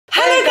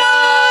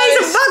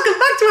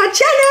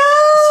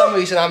some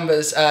reason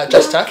Amber's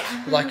dressed up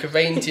like a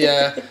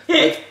reindeer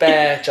with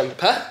bear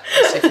jumper,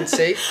 as you can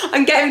see.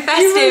 I'm getting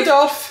festive. You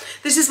Rudolph.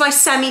 This is my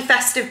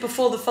semi-festive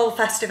before the full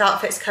festive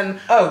outfits come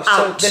out.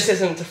 Oh, so this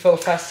isn't a full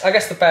festive. I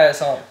guess the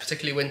bears aren't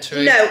particularly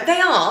wintry. No, they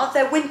are.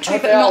 They're wintry,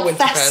 but not winter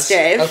festive.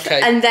 bears.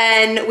 Okay. And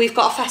then we've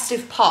got a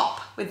festive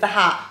pop with the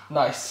hat.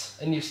 Nice.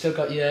 And you've still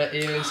got your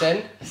earrings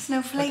in.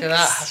 Snowflakes. Look at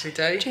that. Happy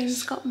day.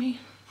 James got me.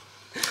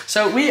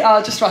 So we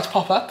are just about to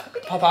pop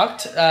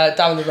out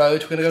down the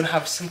road. We're going to go and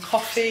have some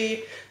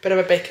coffee, bit of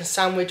a bacon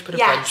sandwich, bit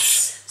of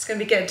brunch. It's going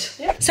to be good.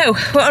 Yeah. So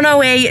we're on our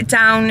way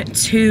down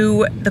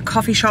to the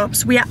coffee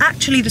shops. We are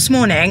actually this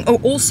morning,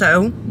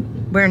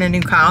 we're in a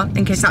new car,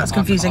 in case that's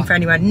confusing for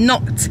anyone.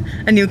 Not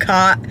a new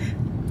car,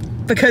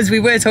 because we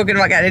were talking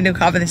about getting a new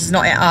car, but this is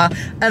not it. Our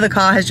other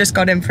car has just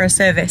got in for a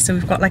service, so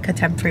we've got like a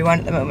temporary one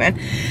at the moment.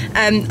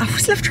 I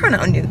always love trying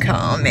out a new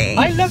car, me.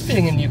 I love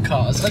being in new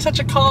cars. I'm such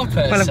a car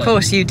person. Well, of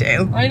course you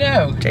do. I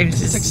know.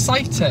 James is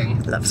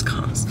exciting. Loves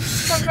cars.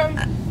 Brum,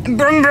 brum.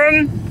 Brum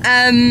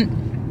brum.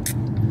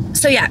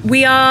 So yeah,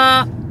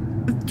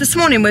 this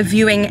morning we're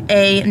viewing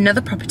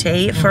another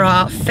property for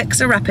our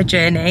fixer-upper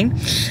journey.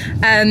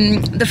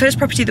 The first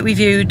property that we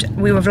viewed,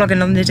 we were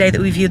vlogging on the day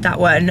that we viewed that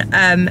one,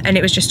 and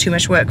it was just too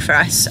much work for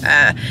us.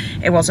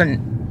 It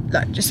wasn't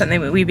like just something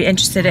that we'd be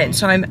interested in.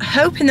 So I'm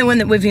hoping the one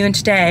that we're viewing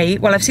today,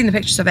 well, I've seen the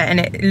pictures of it and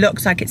it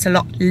looks like it's a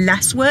lot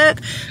less work,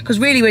 because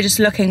really we're just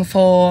looking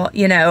for,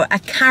 you know, a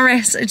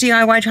Carys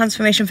DIY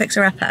transformation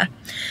fixer-upper.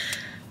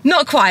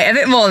 Not quite, a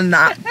bit more than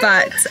that,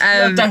 but...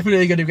 You're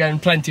definitely going to be getting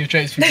plenty of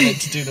tradespeople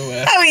to do the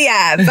work. Oh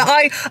yeah, but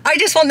I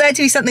just want there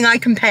to be something I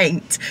can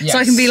paint. Yes. So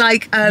I can be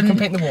like... you can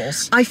paint the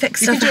walls. I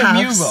fix stuff at house.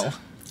 You can do a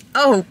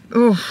mural.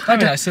 Oh.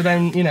 That'd be nice, so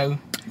then, you know...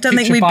 Don't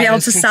think we'd be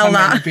able to sell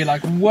that. And be like,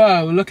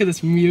 whoa, look at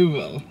this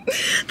mural.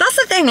 That's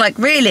the thing, like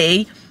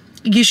really,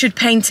 you should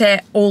paint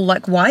it all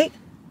like white.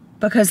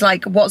 Because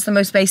like, what's the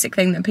most basic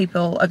thing that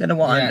people are going to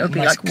want? It would be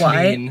like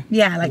white.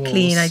 Yeah, like walls.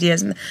 Clean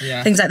ideas and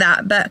things like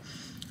that. But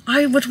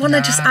I would want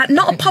to just add,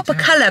 not a pop of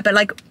colour, but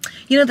like,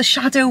 you know, the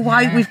shadow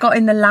white we've got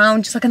in the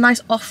lounge, just like a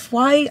nice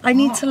off-white. I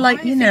need to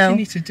like, you know.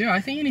 I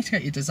think you need to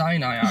get your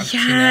design eye out.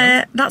 Yeah, you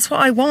know? That's what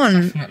I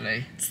want.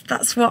 Definitely.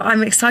 That's what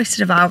I'm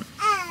excited about.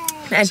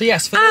 So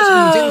yes, for those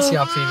who didn't see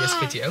our previous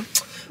video,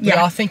 we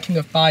are thinking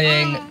of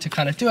buying to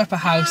kind of do up a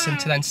house and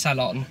to then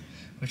sell on,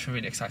 which we're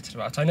really excited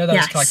about. I know there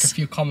was like a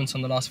few comments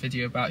on the last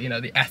video about, you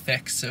know, the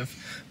ethics of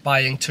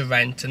buying to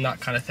rent and that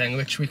kind of thing,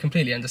 which we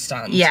completely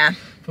understand. Yeah.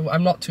 But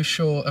I'm not too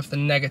sure of the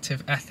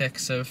negative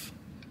ethics of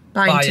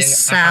buying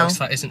a house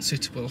that isn't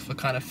suitable for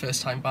kind of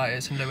first-time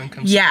buyers and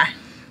low-income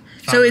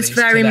so it's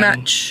very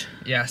much...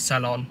 Yeah,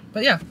 sell on.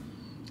 But yeah.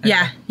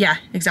 Anyway. Yeah,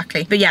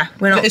 exactly. But yeah,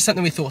 we're not... It is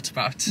something we thought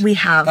about. We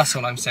have. That's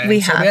all I'm saying. We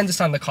have. So we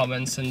understand the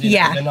comments and you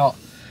know,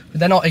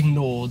 they're not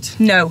ignored.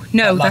 No,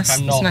 like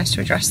that's nice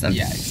to address them.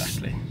 Yeah,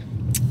 exactly.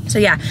 So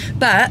yeah,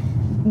 but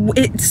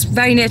it's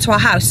very near to our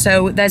house,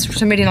 so there's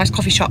some really nice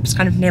coffee shops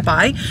kind of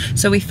nearby.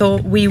 So we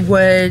thought we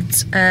would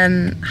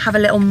have a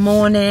little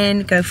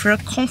morning, go for a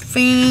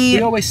coffee.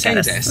 We always say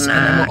this, and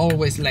then we're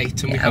always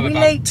late, and we have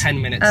about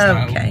 10 minutes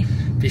now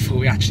before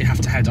we actually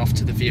have to head off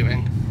to the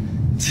viewing.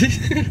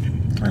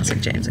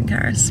 Classic James and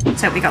Carys.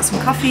 So we got some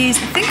coffees.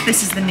 I think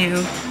this is the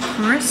new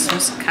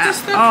Christmas cup.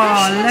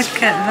 Oh,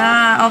 look at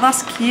that. Oh,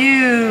 that's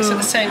cute. Is it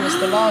the same as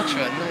the large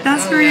one?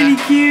 That's really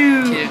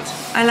cute.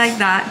 I like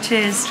that.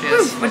 Cheers.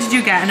 Cheers. What did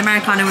you get? An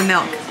Americano with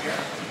milk.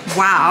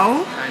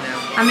 Wow. I know.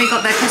 And they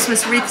got their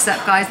Christmas wreaths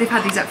up, guys. They've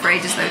had these up for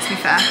ages, though, to be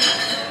fair.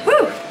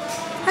 Woo!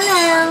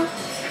 Hello.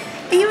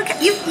 Are you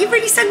okay? You've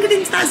really sunk it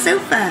into that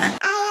sofa.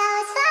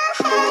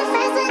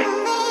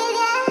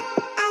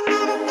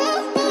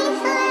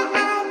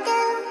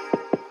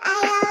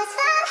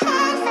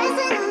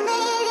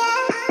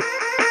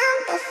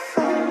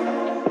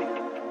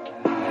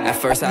 At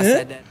first I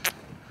said that.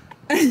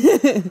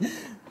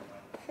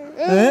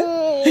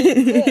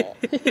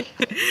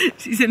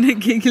 She's in a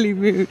giggly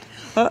mood.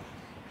 Isn't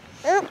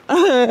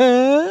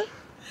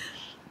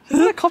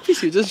that copy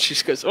suit, doesn't she?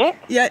 She goes, oh.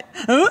 Yeah.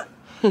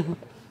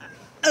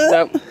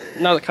 No,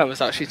 now the camera's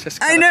out, she's just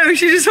I know,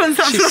 she just wants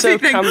that she's fluffy so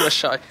thing. camera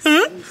shy.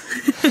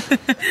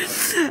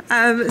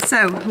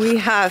 So we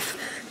have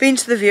been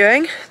to the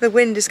viewing. The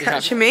wind is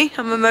catching me.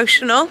 I'm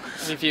emotional.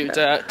 We viewed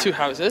 2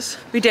 houses.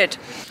 We did.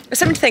 There's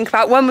something to think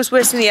about. One was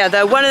worse than the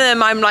other. One of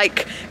them I'm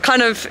like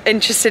kind of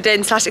interested in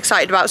 /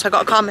 excited about, so I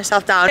got to calm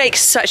myself down. It makes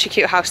such a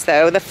cute house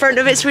though. The front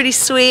of it's really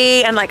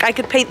sweet, and like I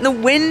could paint the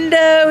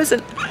windows,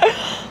 and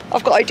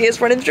I've got ideas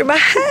running through my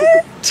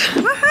head.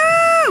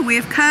 Woohoo! We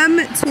have come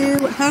to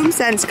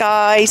HomeSense,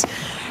 guys.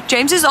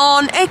 James is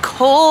on a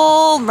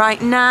call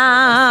right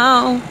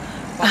now.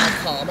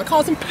 My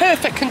car's in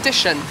perfect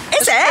condition.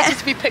 Is it? Ready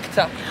to be picked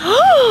up.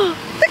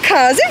 The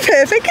car's in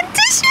perfect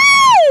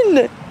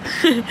condition!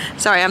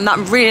 Sorry, I'm that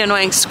really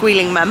annoying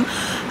squealing mum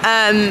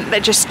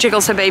that just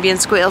jiggles her baby and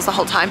squeals the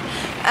whole time.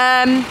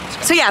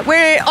 So yeah,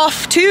 we're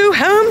off to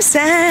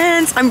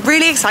HomeSense. I'm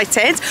really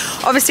excited.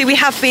 Obviously we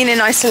have been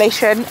in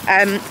isolation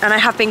and I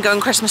have been going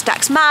Christmas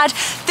decks mad.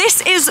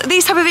 These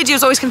type of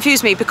videos always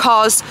confuse me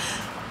because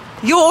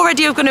you're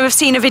already going to have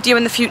seen a video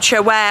in the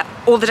future where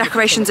all the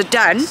decorations are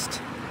done.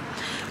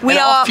 We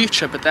are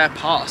future, but they're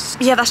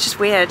past. Yeah, that's just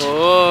weird.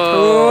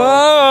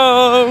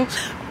 Oh.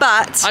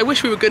 But I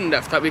wish we were good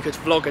enough that we could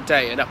vlog a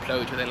day and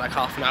upload within like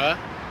half an hour.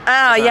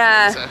 Oh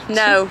yeah,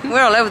 no,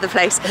 we're all over the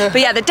place.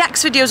 But yeah, the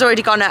decks video's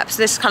already gone up, so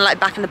this is kind of like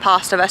back in the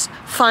past of us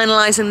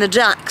finalising the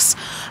decks.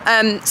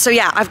 So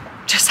yeah, I've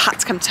just had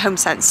to come to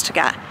HomeSense to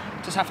get.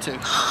 Just have to.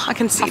 I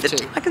can see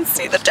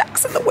the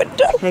decks in the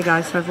window. Hey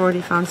guys, so I've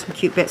already found some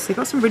cute bits. They've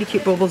got some really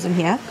cute baubles in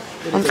here,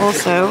 and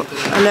also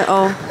a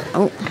little.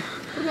 Oh.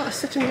 What about a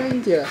sitting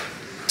reindeer?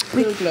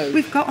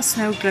 We've got a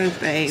snow globe,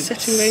 babe.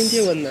 Sitting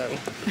reindeer one though.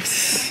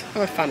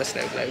 I'm a fan of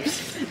snow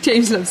globes.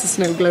 James loves the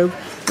snow globe.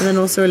 And then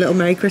also a little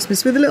Merry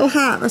Christmas with a little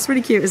hat. That's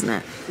really cute, isn't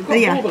it? We've got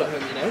a bauble at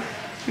home, you know.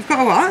 We've got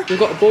a what? We've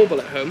got a bauble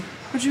at home.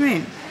 What do you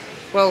mean?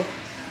 Well,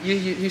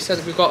 you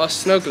said we've got a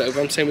snow globe.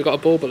 I'm saying we've got a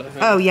bauble at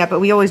home. Oh yeah, but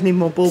we always need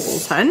more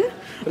baubles, hun.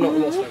 But not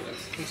more snow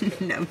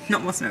globes. No,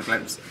 not more snow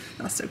globes.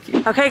 That's so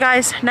cute. Okay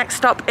guys, next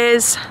stop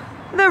is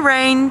the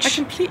range. I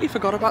completely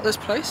forgot about this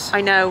place.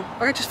 I know.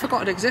 I just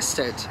forgot it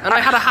existed. And I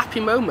had a happy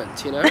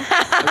moment, you know?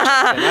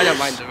 I don't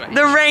mind the range.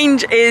 The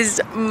range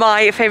is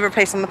my favourite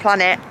place on the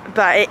planet,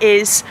 but it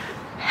is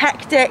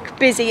hectic,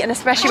 busy, and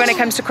especially when it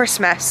comes to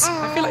Christmas.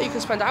 I feel like you can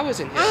spend hours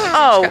in here.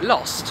 Oh. Just get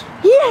lost.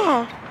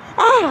 Yeah.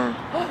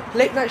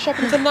 Late night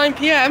shopping until 9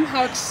 PM.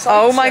 How exciting.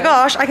 Oh my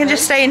gosh, I can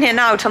just stay in here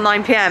now till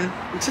 9 PM.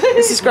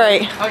 This is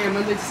great. Oh yeah,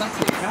 Monday to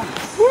Saturday, yeah.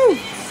 Woo.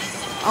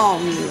 Oh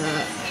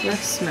look,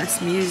 Christmas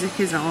music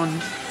is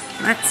on.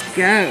 Let's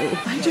go.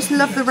 I just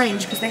love the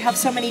range because they have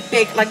so many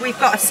big, like we've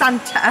got a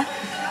Santa,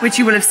 which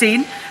you will have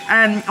seen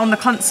on the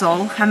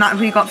console, and that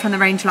we got from the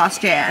range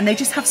last year, and they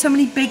just have so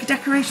many big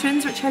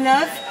decorations, which I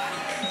love.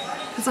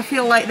 Because I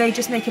feel like they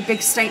just make a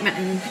big statement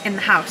in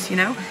the house, you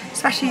know?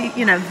 Especially,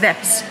 you know,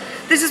 this.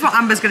 This is what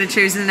Amber's going to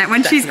choose, isn't it?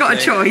 When she's got a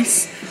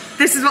choice,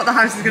 this is what the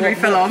house is going to be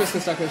full of.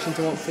 Christmas decoration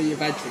to want for your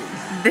bedroom?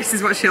 This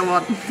is what she'll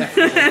want.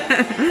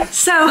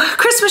 So,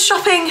 Christmas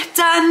shopping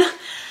done.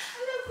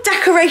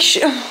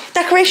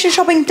 Decoration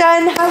shopping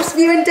done. House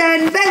viewing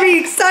done. Very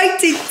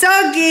excited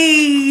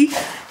doggy.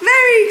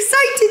 Very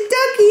excited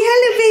doggy.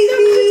 Hello,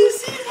 baby.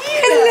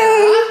 Hello.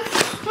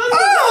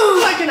 Oh,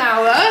 like an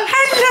hour.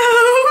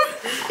 Hello.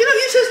 You're not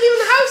used to us leaving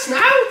the house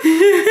now.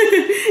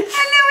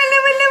 Hello.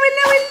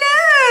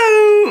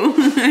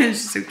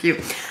 She's so cute.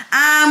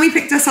 And we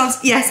picked ourselves,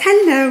 yes,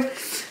 hello.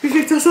 We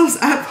picked ourselves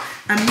up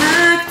a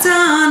McDonald's.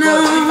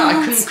 Well, to be fair, I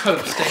couldn't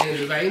cope staying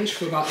in the range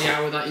for about the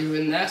hour that you were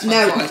in there, so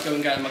I thought I'd go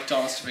and get a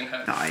McDonald's to bring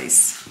home.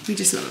 Guys, we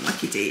just love a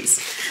Mucky D's.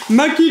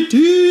 Mucky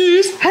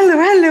D's. Hello,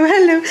 hello,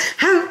 hello.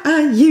 How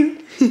are you?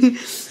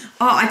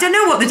 Oh, I don't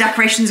know what the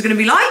decorations are going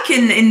to be like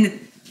in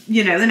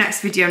you know, the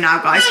next video now,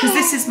 guys, because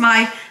this is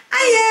my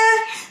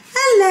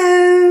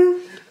hello.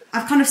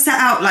 I've kind of set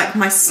out like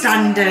my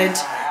standard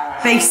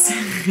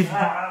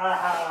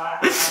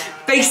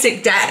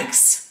basic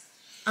decks,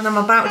 and I'm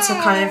about to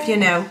kind of, you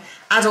know,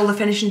 add all the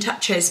finishing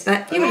touches,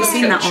 but you would have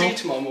seen that all.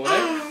 Tomorrow morning.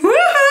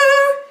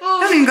 Woohoo! I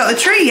haven't even got the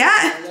tree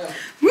yet.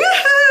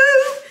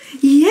 Woohoo!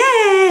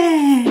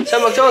 Yeah! So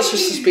McDonald's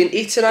just has been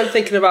eaten. I'm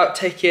thinking about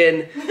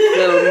taking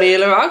little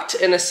Mila out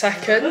in a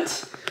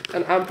second.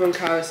 And Amber and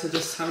Carys are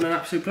just having an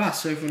absolute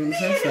blast over on the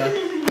sofa.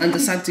 And the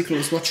Santa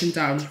Claus watching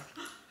down.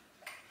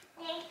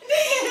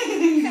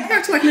 You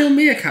act like a little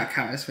meerkat,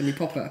 Carys, when you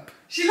pop up.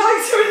 She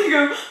likes it when you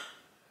go.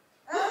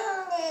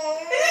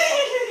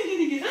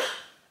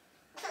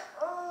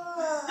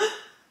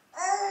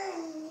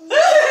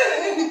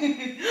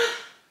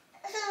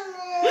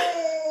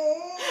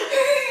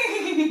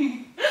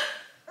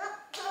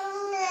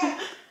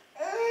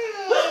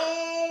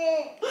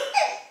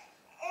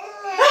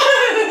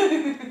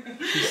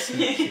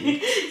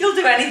 You'll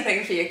do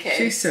anything for your kids.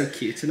 She's so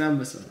cute, and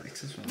Amber's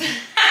alright as well.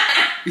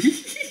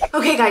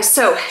 Okay guys,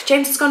 so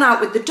James has gone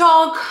out with the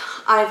dog.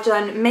 I've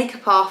done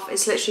makeup off.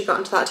 It's literally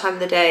gotten to that time of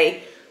the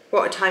day.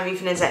 What time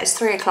even is it? It's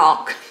 3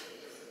 o'clock.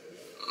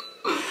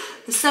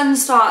 The sun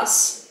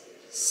starts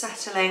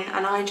settling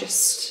and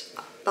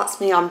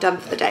that's me, I'm done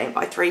for the day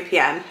by 3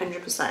 PM,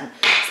 100%,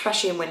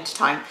 especially in winter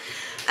time.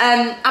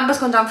 Amber's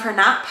gone down for a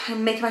nap.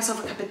 I'm making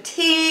myself a cup of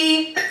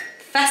tea,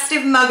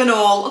 festive mug and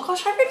all. Oh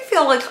gosh, I really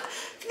feel like,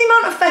 for the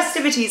amount of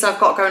festivities I've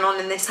got going on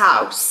in this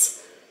house,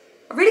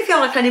 I really feel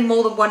like I need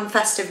more than one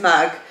festive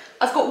mug.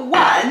 I've got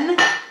one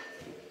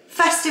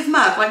festive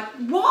mug, like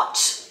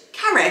what?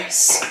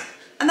 Carys.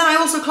 And then I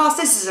also class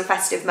this as a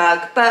festive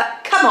mug,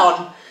 but come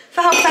on.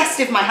 For how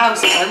festive my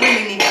house is, I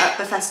really need to up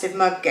the festive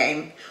mug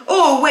game.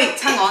 Oh wait,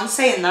 hang on,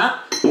 saying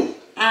that.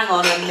 Hang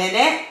on a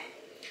minute.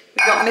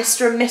 We've got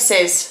Mr. and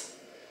Mrs.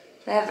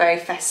 They're very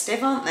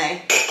festive, aren't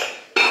they?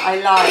 I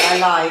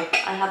lie.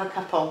 I have a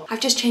couple. I've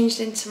just changed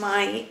into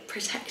my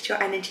Protect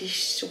Your Energy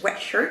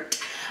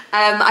sweatshirt.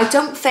 I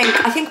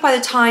think by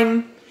the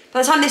time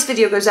this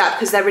video goes up,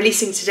 because they're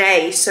releasing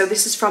today, so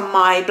this is from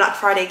my Black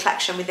Friday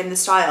collection within the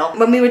style.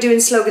 When we were doing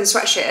slogan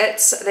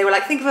sweatshirts, they were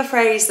like, think of a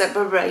phrase that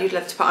blah, blah, you'd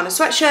love to put on a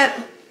sweatshirt.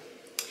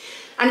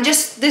 And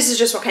this is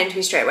just what came to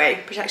me straight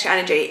away, Protect Your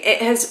Energy.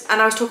 It has,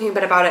 and I was talking a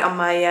bit about it on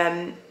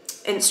my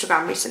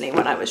Instagram recently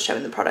when I was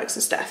showing the products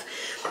and stuff.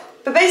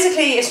 But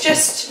basically it's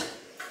just,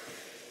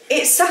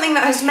 it's something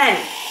that has meant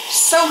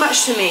so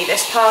much to me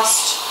this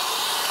past,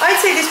 I'd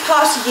say this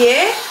past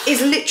year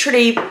is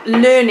literally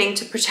learning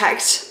to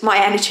protect my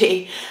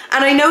energy.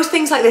 And I know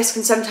things like this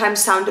can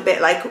sometimes sound a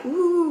bit like,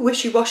 ooh,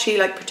 wishy-washy,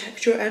 like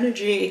protect your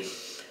energy.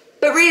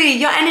 But really,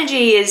 your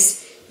energy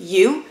is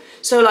you.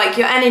 So like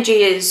your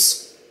energy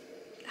is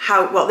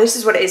how, well, this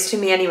is what it is to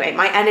me anyway.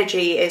 My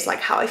energy is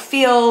like how I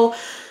feel.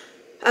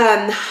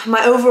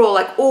 My overall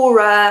like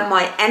aura,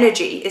 my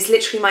energy is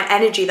literally my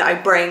energy that I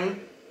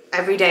bring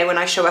every day when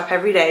I show up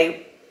every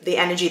day, the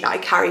energy that I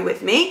carry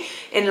with me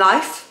in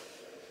life.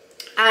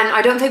 And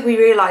I don't think we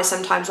realize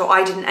sometimes, or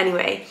I didn't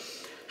anyway,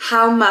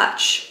 how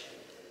much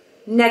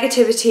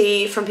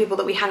negativity from people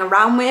that we hang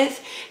around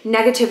with,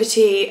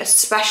 negativity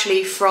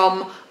especially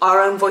from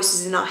our own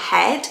voices in our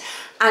head,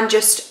 and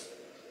just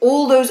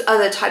all those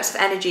other types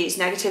of energies,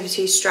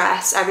 negativity,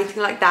 stress,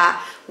 everything like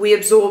that, we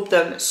absorb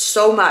them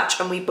so much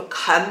and we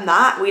become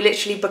that. We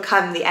literally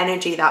become the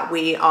energy that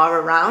we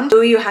are around. Who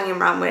are you hanging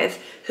around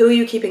with? Who are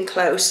you keeping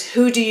close?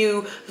 Who do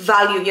you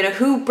value? You know,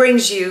 who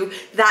brings you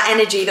that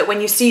energy that when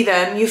you see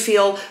them, you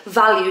feel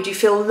valued, you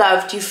feel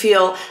loved, you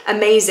feel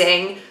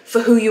amazing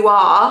for who you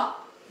are?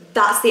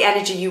 That's the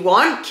energy you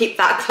want. Keep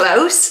that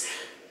close.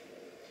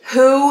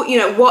 Who, you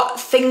know, what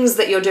things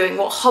that you're doing,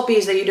 what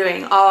hobbies that you're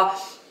doing are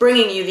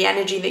bringing you the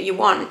energy that you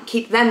want.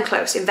 Keep them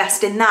close.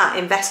 Invest in that.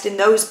 Invest in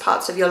those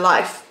parts of your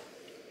life.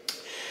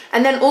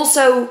 And then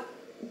also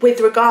with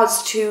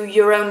regards to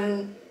your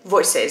own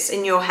voices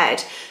in your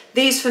head,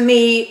 these for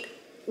me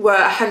were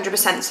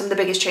 100% some of the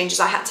biggest changes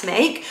I had to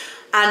make.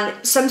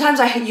 And sometimes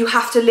you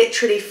have to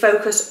literally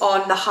focus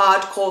on the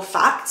hardcore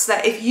facts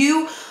that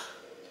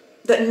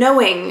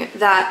knowing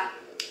that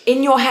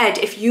in your head,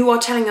 if you are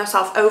telling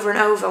yourself over and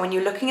over when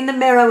you're looking in the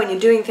mirror, when you're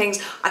doing things,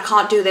 I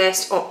can't do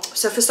this, or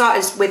so for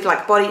starters with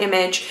like body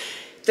image,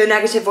 the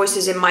negative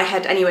voices in my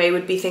head anyway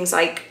would be things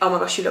like, oh my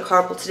gosh, you look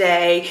horrible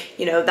today,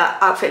 you know,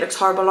 that outfit looks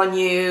horrible on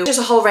you. Just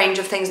a whole range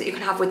of things that you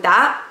can have with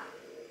that.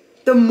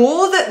 The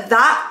more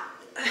that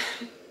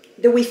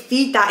we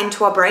feed that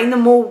into our brain, the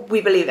more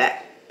we believe it.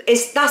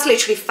 That's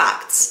literally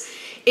facts.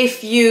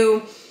 If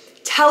you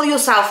tell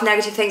yourself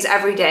negative things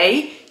every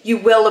day, you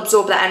will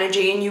absorb that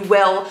energy, and you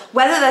will,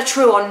 whether they're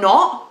true or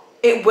not,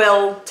 it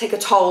will take a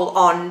toll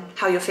on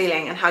how you're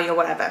feeling and how you're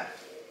whatever.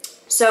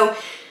 So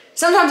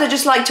sometimes I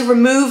just like to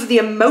remove the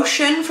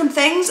emotion from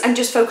things and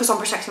just focus on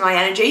protecting my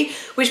energy,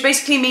 which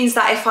basically means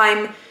that if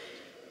I'm,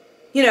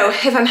 you know,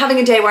 if I'm having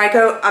a day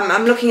where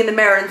I'm looking in the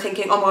mirror and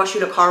thinking, oh my gosh,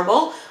 you look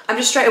horrible, I'm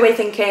just straight away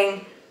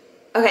thinking,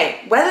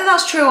 okay, whether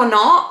that's true or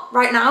not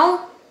right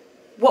now,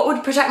 what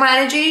would protect my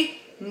energy?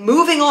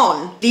 Moving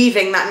on,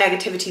 leaving that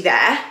negativity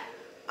there.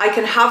 I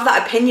can have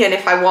that opinion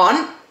if I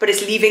want, but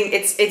it's leaving,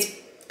 it's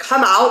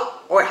come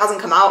out, or it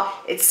hasn't come out,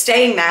 it's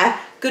staying there.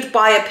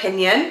 Goodbye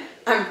opinion.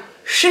 I'm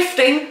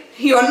shifting.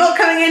 You are not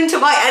coming into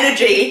my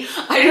energy.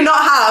 I do not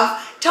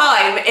have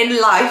time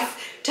in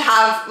life to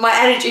have my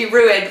energy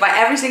ruined by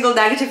every single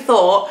negative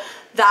thought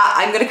that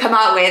I'm gonna come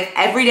out with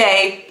every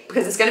day,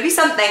 because it's gonna be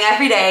something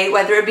every day,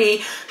 whether it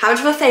be how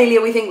much of a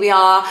failure we think we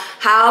are,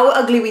 how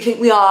ugly we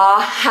think we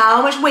are,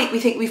 how much weight we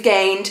think we've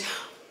gained.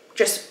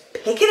 Just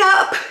pick it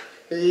up,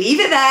 leave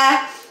it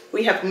there.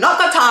 We have not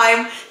got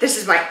time. This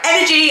is my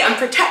energy, I'm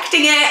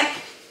protecting it.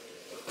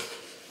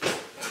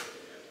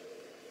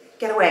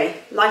 Get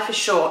away, life is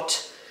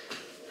short.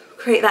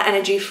 Create that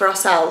energy for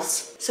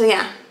ourselves. So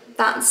yeah,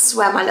 that's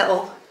where my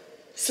little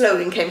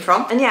slogan came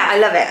from. And yeah, I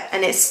love it.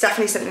 And it's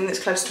definitely something that's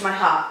close to my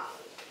heart.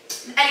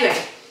 Anyway,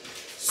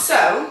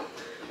 so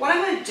what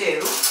I'm gonna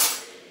do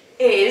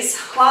is,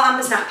 while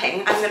Amber's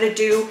napping, I'm gonna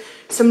do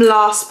some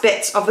last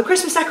bits of the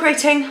Christmas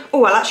decorating.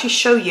 Oh, I'll actually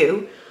show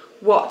you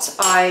what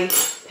I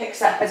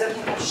picked up. I don't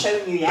think I've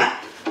shown you yet.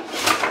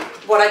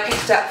 What I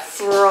picked up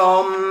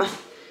from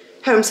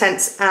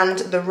HomeSense and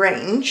the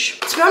range.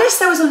 To be honest,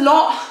 there was a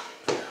lot.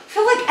 I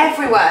feel like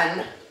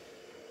everyone,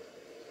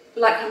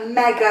 like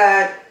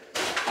mega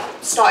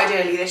started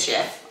early this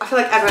year. I feel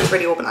like everyone's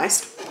really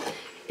organised.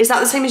 Is that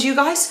the same as you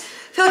guys?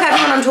 I feel like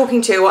everyone I'm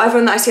talking to, or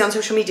everyone that I see on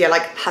social media,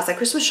 like has their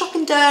Christmas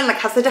shopping done, like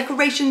has their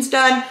decorations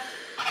done.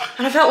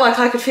 And I felt like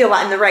I could feel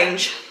that in the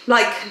range.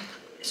 Like,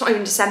 it's not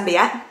even December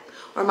yet,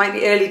 or it might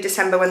be early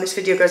December when this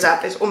video goes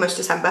up. It's almost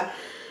December.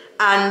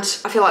 And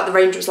I feel like the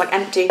range was like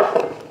empty.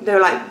 They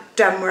were like,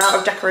 done, we're out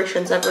of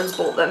decorations, everyone's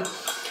bought them.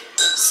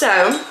 So,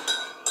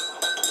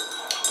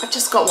 I've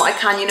just got what I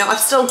can, you know. I've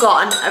still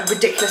got a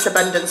ridiculous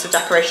abundance of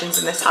decorations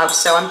in this house,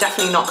 so I'm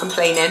definitely not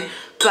complaining.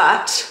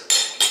 But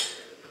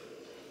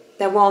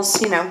there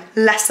was, you know,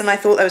 less than I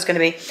thought there was going to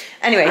be.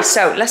 Anyway,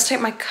 so let's take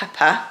my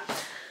cuppa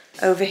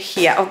over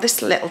here. Oh,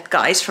 this little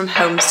guy's from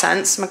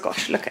HomeSense. Oh my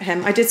gosh, look at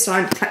him. I did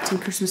start collecting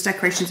Christmas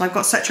decorations. I've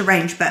got such a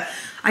range, but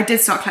I did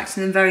start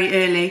collecting them very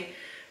early.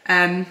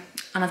 And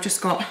I've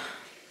just got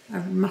a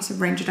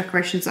massive range of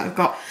decorations that I've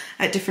got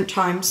at different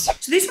times.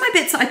 So these are my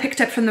bits that I picked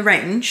up from the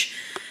range.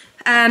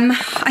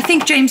 I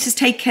think James has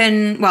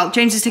taken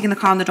the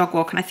car on the dog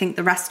walk, and I think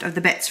the rest of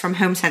the bits from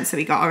HomeSense that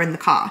we got are in the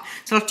car.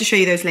 So I'll have to show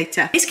you those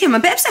later. Basically, I'm a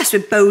bit obsessed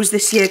with bows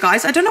this year,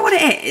 guys. I don't know what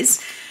it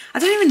is. I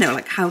don't even know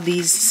like how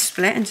these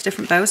split into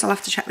different bows. I'll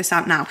have to check this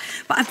out now.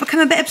 But I've become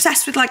a bit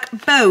obsessed with like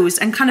bows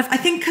and kind of, I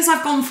think because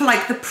I've gone for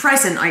like the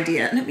present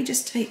idea. Let me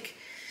just take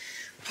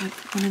like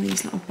one of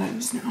these little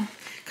bows now.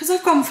 Because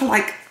I've gone for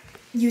like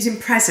using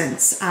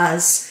presents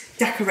as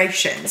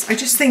decorations. I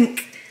just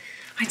think,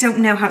 I don't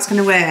know how it's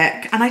going to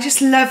work. And I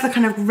just love the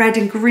kind of red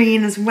and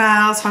green as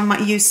well. So I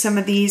might use some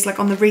of these like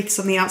on the wreaths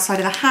on the outside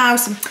of the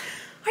house. And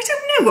I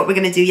don't know what we're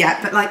going to do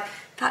yet, but like,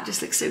 that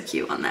just looks so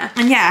cute on there.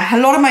 And yeah, a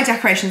lot of my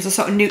decorations are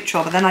sort of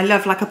neutral, but then I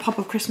love like a pop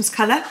of Christmas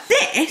colour.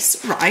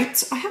 This,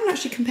 right, I haven't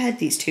actually compared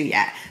these two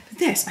yet, but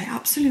this I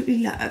absolutely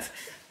love.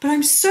 But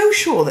I'm so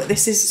sure that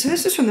this is, so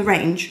this is from the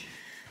range.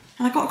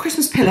 And I got a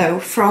Christmas pillow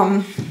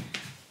from,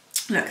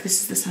 look,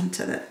 this is the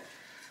Santa that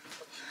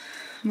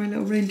my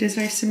little reindeer is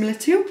very similar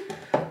to.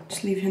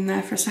 Just leave him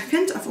there for a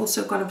second. I've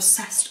also got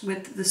obsessed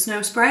with the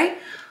snow spray.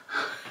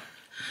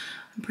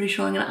 I'm pretty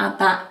sure I'm gonna add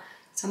that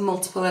to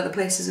multiple other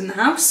places in the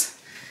house.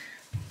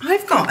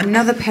 I've got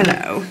another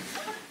pillow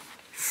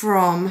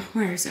from,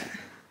 where is it?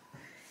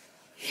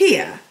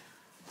 Here.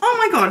 Oh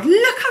my God,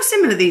 look how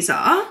similar these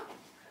are.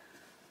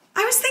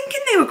 I was thinking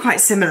they were quite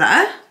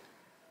similar.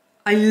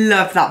 I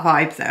love that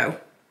vibe though.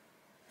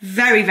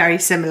 Very, very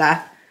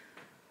similar.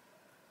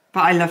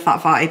 But I love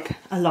that vibe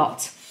a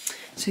lot.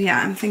 So yeah,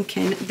 I'm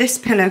thinking this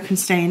pillow can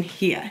stay in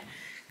here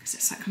because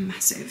it's like a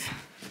massive,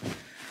 oh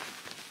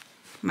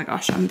my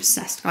gosh, I'm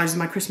obsessed, guys, with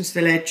my Christmas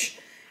village.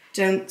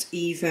 Don't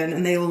even,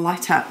 and they all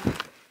light up.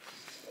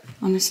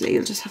 Honestly,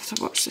 you'll just have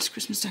to watch this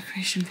Christmas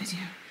decoration video.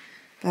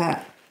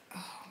 But,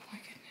 oh my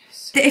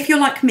goodness. If you're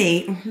like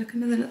me, oh look,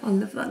 another little, I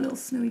love that little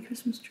snowy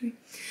Christmas tree.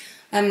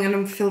 I'm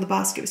gonna fill the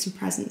basket with some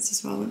presents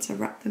as well once I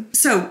wrap them.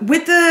 So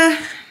with the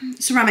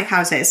ceramic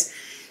houses,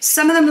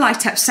 some of them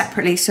light up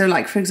separately. So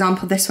like, for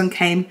example, this one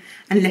came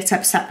and lit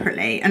up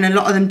separately, and a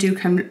lot of them do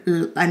come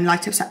and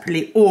light up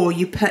separately, or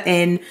you put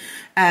in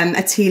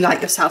a tea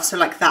light yourself. So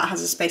like that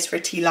has a space for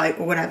a tea light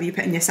or whatever you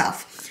put in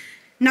yourself.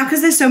 Now,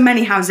 because there's so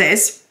many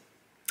houses,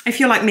 if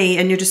you're like me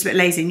and you're just a bit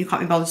lazy and you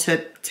can't be bothered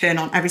to turn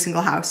on every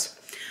single house,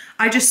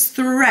 I just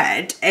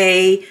thread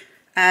a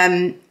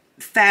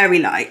fairy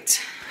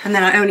light, and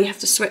then I only have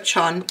to switch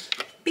on,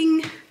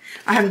 bing.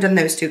 I haven't done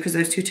those two because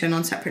those two turn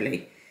on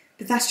separately.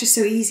 But that's just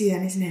so easy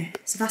then, isn't it?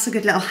 So that's a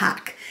good little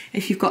hack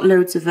if you've got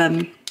loads of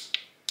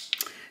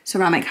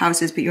ceramic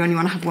houses, but you only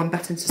want to have one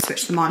button to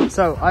switch them on.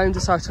 So I'm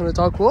just out on a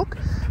dog walk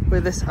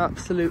with this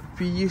absolute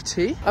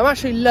beauty. I'm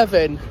actually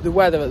loving the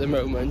weather at the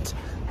moment.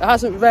 It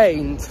hasn't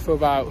rained for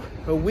about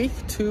a week,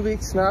 2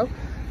 weeks now,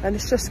 and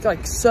it's just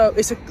like so,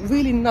 it's a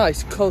really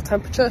nice cold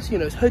temperature. You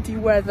know, it's hoodie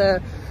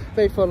weather.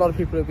 Maybe for a lot of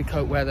people it'll be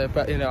coat weather,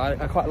 but you know,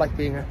 I quite like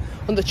being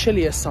on the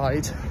chillier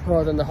side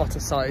rather than the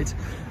hotter side.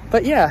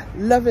 But yeah,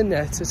 loving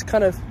it. It's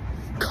kind of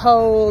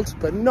cold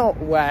but not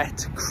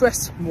wet,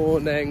 crisp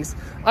mornings,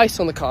 ice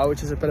on the car,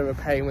 which is a bit of a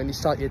pain when you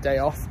start your day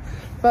off.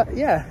 But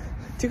yeah,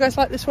 do you guys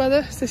like this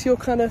weather? Is this your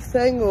kind of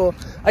thing? Or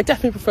I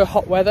definitely prefer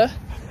hot weather,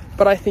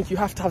 but I think you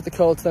have to have the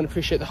cold to then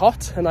appreciate the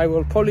hot, and I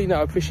will probably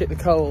now appreciate the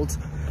cold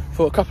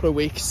for a couple of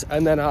weeks,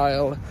 and then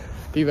I'll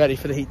be ready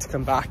for the heat to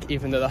come back,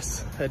 even though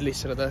that's at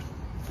least another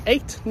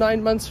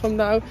 8-9 months from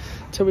now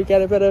till we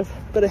get a bit of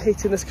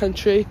heat in this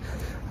country.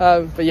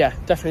 But yeah,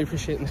 definitely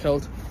appreciating the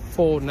cold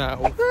for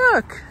now.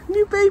 Look,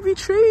 new baby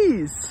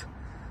trees.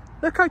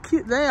 Look how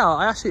cute they are.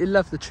 I absolutely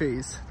love the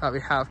trees that we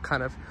have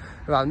kind of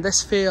around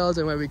this field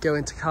and when we go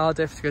into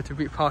Cardiff to go to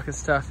Boot Park and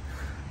stuff.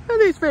 And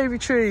these baby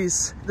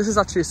trees. This is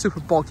actually a super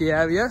boggy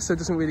area, so it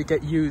doesn't really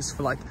get used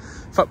for like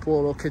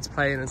football or kids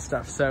playing and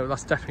stuff. So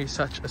that's definitely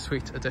such a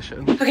sweet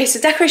addition. Okay, so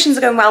decorations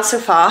are going well so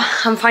far.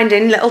 I'm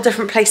finding little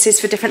different places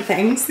for different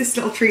things. This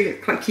little tree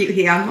looked quite cute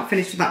here. I'm not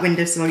finished with that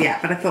windowsill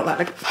yet, but I thought that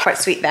looked quite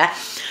sweet there.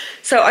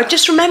 So I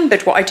just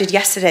remembered what I did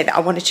yesterday that I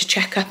wanted to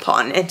check up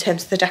on in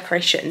terms of the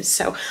decorations.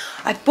 So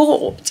I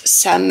bought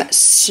some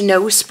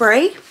snow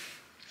spray,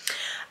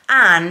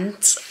 and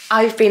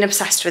I've been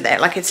obsessed with it.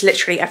 Like, it's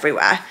literally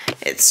everywhere.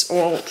 It's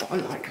all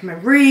on like my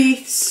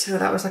wreaths. So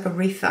that was like a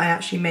wreath that I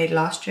actually made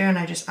last year, and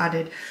I just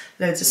added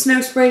loads of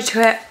snow spray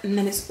to it. And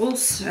then it's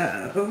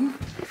also,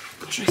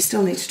 gosh, I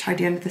still need to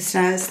tidy under the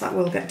stairs. That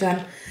will get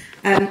done.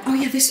 Oh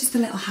yeah, this was the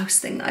little house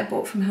thing that I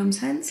bought from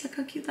HomeSense. Look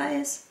how cute that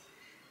is.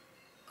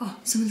 Oh,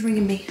 someone's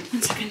ringing me.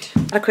 1 second.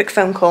 Had a quick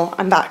phone call.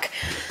 I'm back.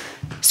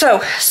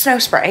 So, snow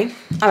spray.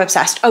 I'm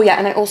obsessed. Oh yeah,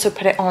 and I also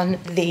put it on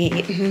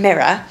the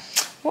mirror.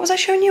 What was I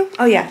showing you?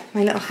 Oh yeah,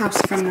 my little house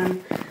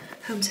from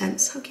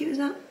HomeSense. How cute is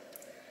that?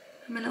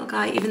 And my little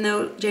guy, even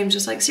though James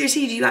was like,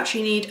 seriously, do you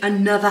actually need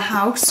another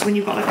house when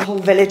you've got like a whole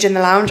village in the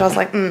lounge? I was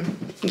like,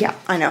 yeah,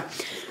 I know.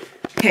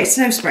 Okay,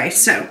 snow spray.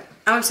 So,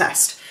 I'm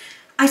obsessed.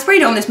 I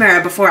sprayed it on this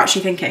mirror before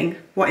actually thinking,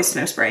 what is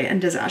snow spray and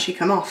does it actually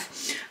come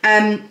off?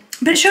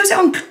 But it shows it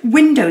on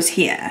windows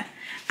here.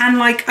 And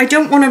like, I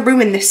don't want to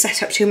ruin this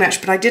setup too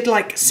much, but I did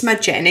like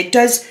smudge it, and it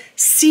does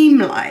seem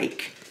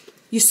like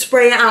you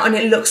spray it out and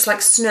it looks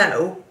like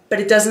snow, but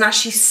it doesn't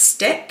actually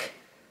stick.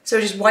 so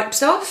it just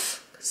wipes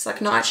off. It's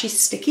like not actually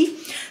sticky.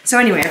 So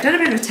anyway, I've done a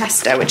bit of a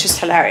tester, which is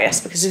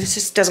hilarious because if this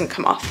just doesn't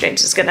come off,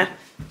 James is gonna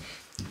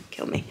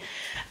kill me.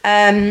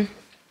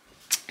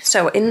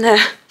 So in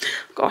the,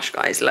 gosh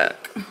guys,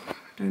 look.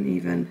 Don't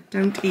even,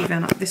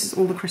 this is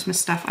all the Christmas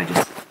stuff.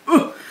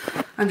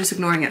 I'm just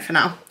ignoring it for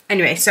now.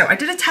 Anyway, so I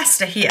did a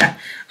tester here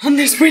on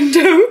this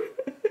window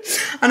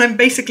and I'm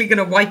basically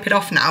gonna wipe it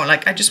off now.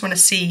 Like I just wanna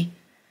see,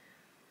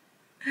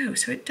 oh,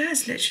 so it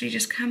does literally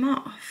just come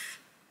off.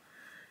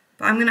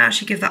 But I'm gonna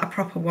actually give that a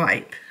proper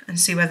wipe and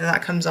see whether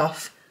that comes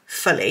off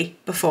fully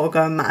before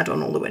going mad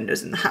on all the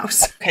windows in the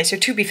house. Okay, so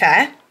to be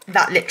fair,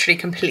 that literally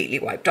completely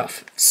wiped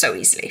off so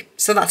easily.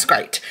 So that's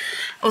great.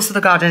 Also,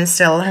 the garden is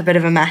still a bit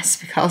of a mess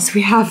because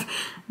we have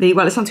the,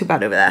 well, it's not too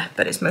bad over there,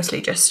 but it's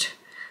mostly just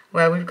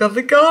where we've got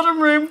the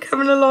garden room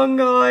coming along,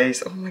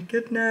 guys. Oh my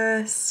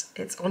goodness.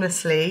 It's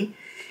honestly,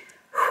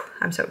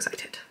 I'm so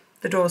excited.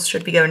 The doors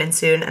should be going in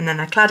soon and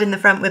then I clad in the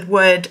front with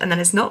wood and then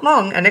it's not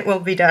long and it will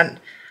be done.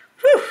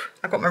 Whew,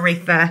 I've got my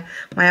wreath there.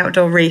 My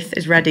outdoor wreath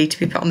is ready to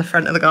be put on the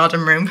front of the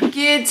garden room.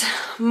 Good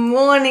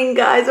morning,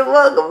 guys, and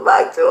welcome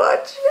back to our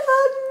channel.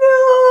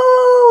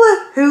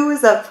 Who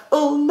was up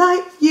all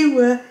night? You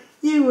were.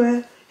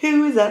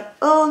 Who was up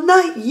all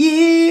night?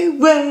 You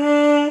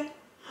were.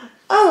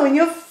 Oh, and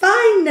you're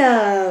fine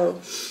now.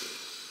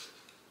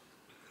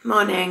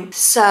 Morning.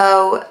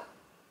 So,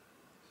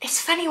 it's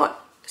funny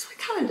what, is my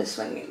calendar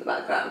swinging in the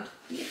background?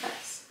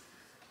 Yes.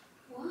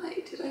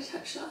 Why did I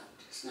touch that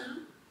just now?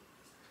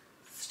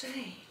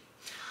 Stay.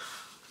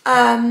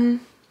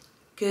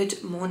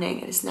 Good morning.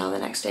 It is now the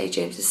next day.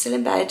 James is still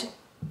in bed.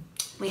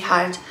 We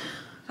had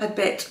a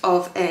bit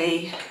of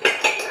a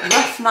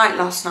rough night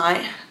last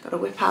night. Got to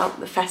whip out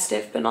the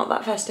festive, but not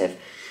that festive,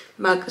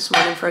 mug this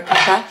morning for a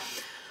cuppa.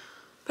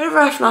 Bit of a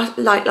rough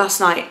night last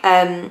night.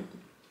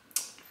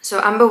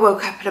 So Amber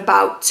woke up at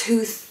about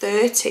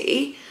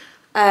 2:30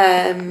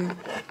 and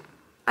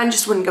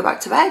just wouldn't go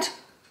back to bed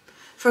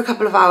for a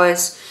couple of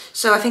hours.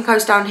 So I think I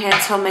was down here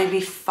until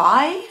maybe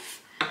 5.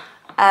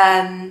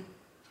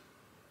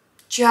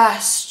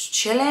 Just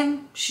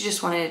chilling. She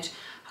just wanted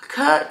a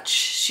cutch.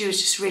 She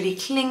was just really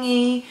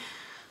clingy.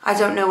 I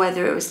don't know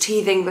whether it was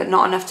teething, but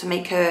not enough to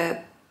make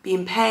her be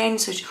in pain.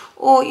 So she,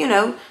 or, you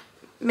know,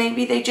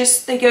 maybe they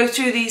go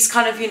through these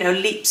kind of, you know,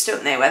 leaps,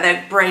 don't they, where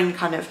their brain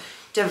kind of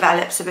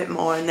develops a bit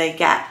more and they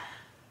get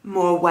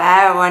more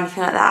aware or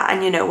anything like that.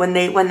 And, you know, when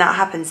that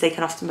happens, they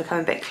can often become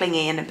a bit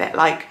clingy and a bit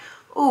like,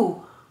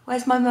 oh,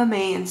 where's my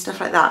mummy and stuff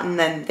like that. And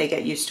then they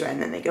get used to it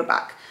and then they go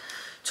back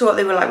to what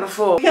they were like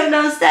before. We came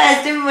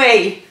downstairs, didn't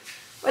we?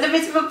 We had a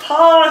bit of a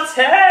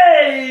party!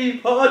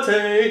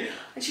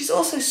 And she's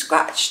also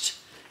scratched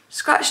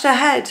her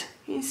head.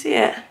 Can you see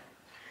it?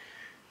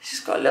 She's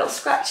got little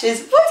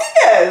scratches. What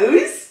are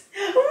those?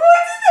 What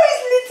are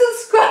those little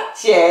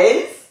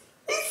scratches?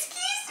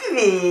 Excuse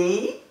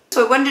me? So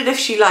I wondered if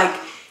she, like,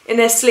 in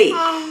her sleep,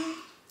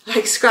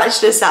 like,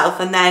 scratched herself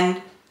and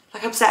then,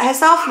 like, upset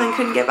herself and then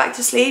couldn't get back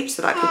to sleep.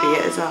 So that could be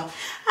it as well.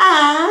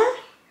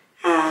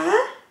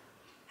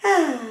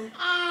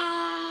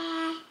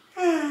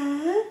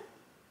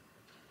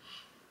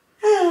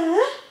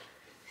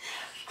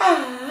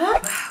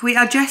 We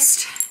are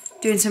just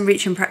doing some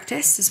reaching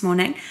practice this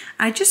morning.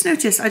 I just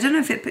noticed, I don't know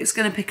if it's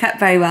going to pick up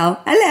very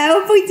well. Hello,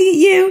 I'm pointing at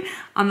you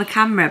on the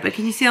camera, but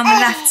can you see on the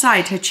left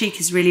side her cheek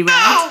is really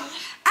red?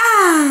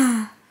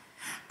 And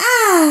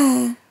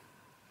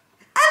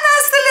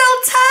that's the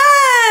little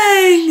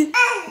tongue.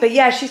 But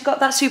yeah, she's got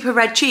that super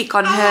red cheek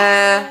on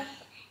her.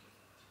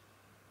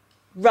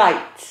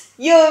 Right,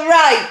 you're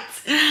right.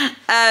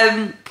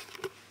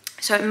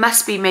 So it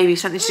must be maybe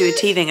something to do with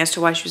teething as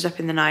to why she was up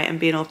in the night and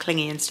being all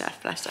clingy and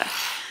stuff, bless her.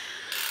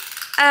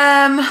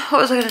 What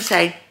was I going to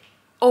say?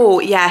 Oh,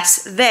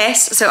 yes,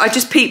 this. So I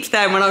just peeped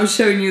there when I was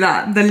showing you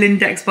that, the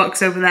Lindex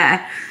box over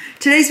there.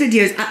 Today's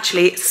video is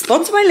actually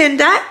sponsored by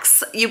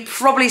Lindex. You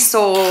probably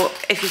saw,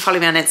 if you follow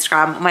me on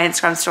Instagram, my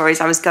Instagram stories,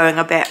 I was going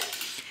a bit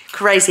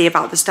crazy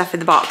about the stuff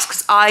in the box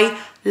because I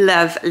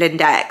love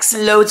Lindex.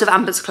 Loads of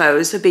Amber's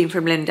clothes have been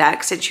from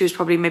Lindex since she was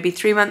probably maybe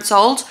 3 months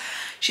old.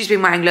 She's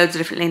been wearing loads of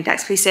different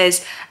Lindex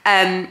pieces.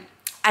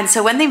 And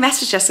so when they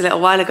messaged us a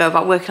little while ago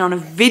about working on a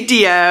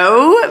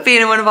video,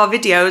 being in one of our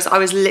videos, I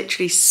was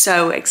literally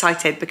so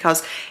excited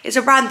because it's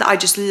a brand that I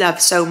just love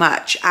so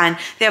much. And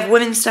they have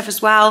women's stuff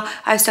as well.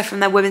 I have stuff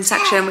from their women's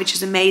section, which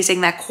is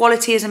amazing. Their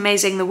quality is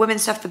amazing. The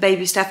women's stuff, the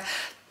baby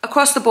stuff,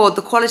 across the board,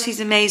 the quality is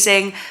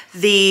amazing.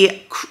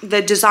 The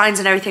designs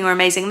and everything are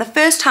amazing. The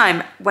first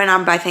time when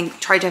Amber, I think,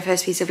 tried her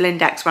first piece of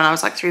Lindex when I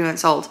was like 3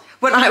 months old,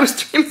 when I was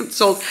 3 months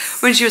old,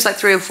 when she was like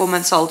 3 or 4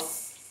 months old,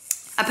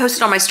 I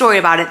posted on my story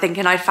about it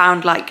thinking I'd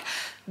found like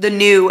the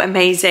new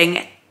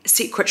amazing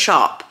secret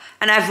shop.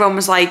 And everyone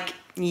was like,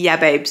 yeah,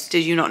 babes,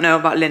 did you not know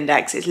about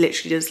Lindex? It's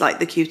literally just like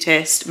the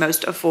cutest,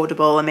 most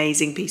affordable,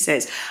 amazing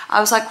pieces.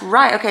 I was like,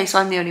 right, okay, so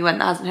I'm the only one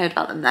that hasn't heard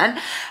about them then.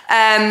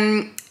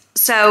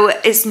 So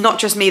it's not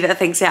just me that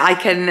thinks it. I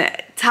can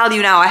tell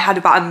you now I had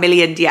about 1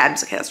 million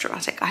DMs. Okay, that's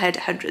dramatic. I had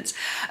hundreds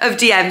of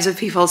DMs of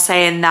people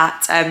saying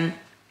that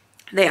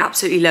They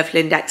absolutely loved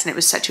Lindex, and it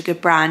was such a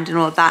good brand and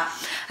all of that.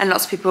 And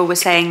lots of people were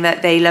saying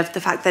that they loved the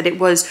fact that it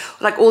was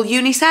like all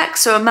unisex.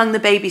 So among the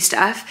baby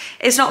stuff,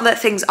 it's not that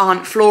things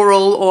aren't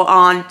floral or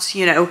aren't,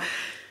 you know,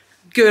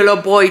 girl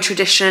or boy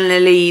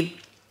traditionally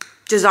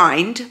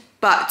designed,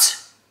 but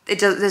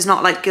there's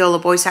not like girl or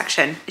boy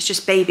section. It's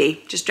just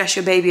baby. Just dress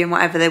your baby in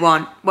whatever they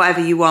want, whatever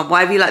you want,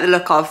 whatever you like the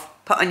look of,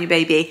 put on your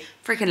baby.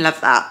 Freaking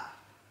love that.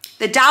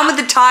 They're down with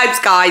the times,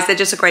 guys. They're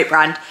just a great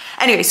brand.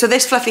 Anyway, so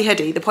this fluffy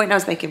hoodie, the point I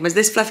was making was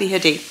this fluffy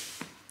hoodie,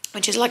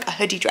 which is like a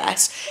hoodie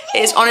dress.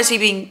 It has honestly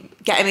been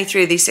getting me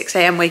through these 6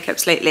 a.m.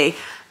 wake-ups lately.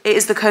 It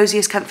is the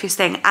coziest, comfiest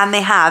thing. And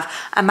they have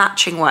a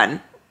matching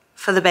one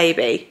for the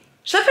baby.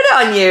 Shall I put it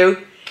on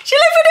you? Shall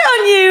I put it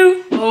on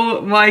you?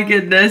 Oh my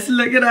goodness,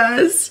 look at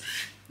us.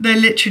 They're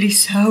literally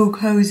so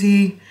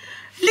cozy.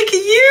 Look at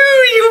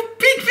you, your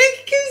big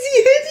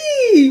cozy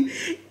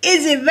hoodie.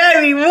 Is it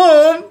very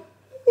warm?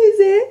 Is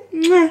it?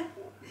 Mwah.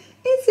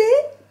 Is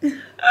it?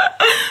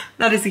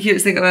 That is the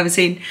cutest thing I've ever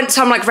seen.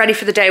 So I'm like ready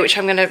for the day, which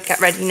I'm gonna get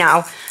ready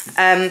now.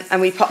 And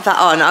we pop that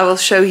on. I will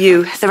show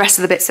you the rest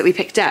of the bits that we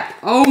picked up.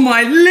 Oh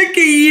my, look at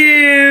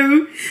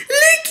you.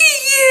 Look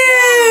at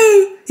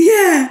you.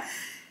 Yeah.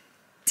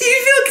 Do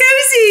you feel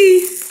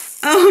cozy?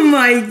 Oh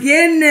my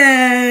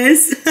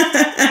goodness.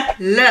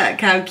 Look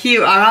how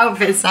cute our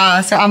outfits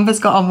are. So Amber's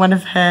got on one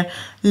of her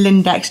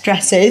Lindex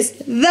dresses.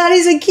 That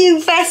is a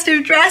cute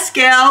festive dress,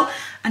 girl.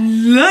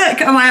 And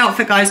look at my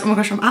outfit, guys. Oh my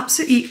gosh, I'm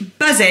absolutely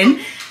buzzing.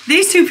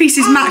 These two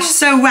pieces match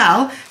so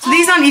well. So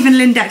these aren't even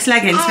Lindex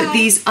leggings, but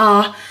these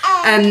are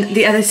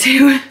the other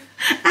two.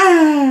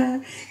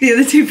 The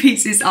other two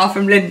pieces are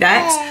from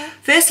Lindex.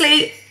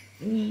 Firstly,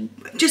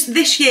 just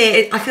this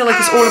year, I feel like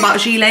it's all about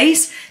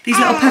gilets. These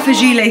little puffer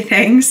gilet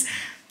things.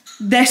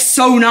 They're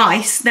so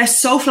nice. They're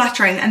so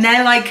flattering, and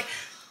they're like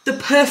the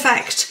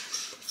perfect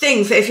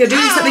thing for if you're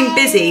doing something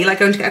busy, like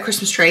going to get a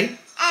Christmas tree,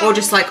 or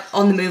just like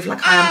on the move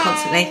like I am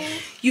constantly.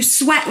 You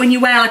sweat when you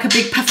wear like a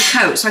big puffer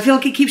coat, so I feel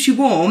like it keeps you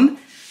warm,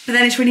 but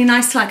then it's really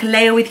nice to like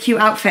layer with cute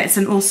outfits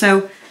and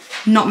also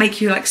not make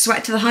you like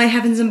sweat to the high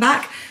heavens and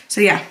back. So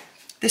yeah,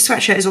 this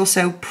sweatshirt is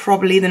also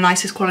probably the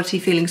nicest quality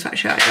feeling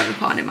sweatshirt I've ever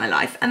put on in my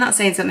life, and that's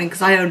saying something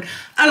because I own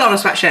a lot of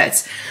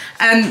sweatshirts.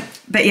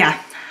 But yeah,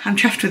 I'm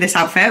chuffed with this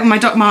outfit and my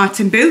Doc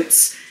Marten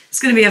boots. It's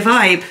gonna be a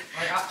vibe.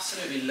 I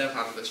absolutely love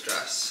having this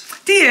dress.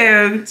 Do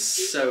you?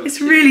 It's so It's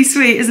cute. really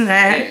sweet, isn't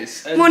it? It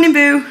is. Morning,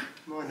 boo.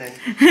 Morning.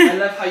 I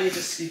love how you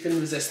can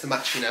resist the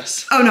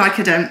matchiness. Oh no, I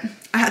couldn't.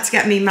 I had to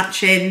get me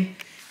matching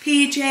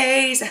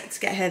PJs. I had to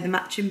get her the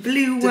matching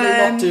blue one. Did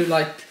they not do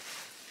like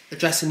a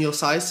dress in your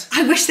size?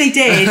 I wish they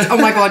did. Oh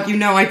my god, you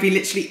know I'd be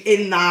literally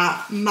in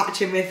that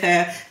matching with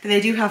her. But they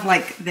do have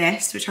like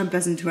this, which I'm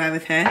buzzing to wear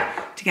with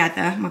her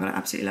together. Oh my god, I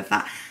absolutely love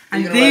that.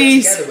 And You're gonna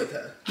these, wear it together with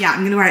her? Yeah,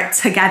 I'm gonna wear it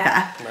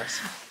together.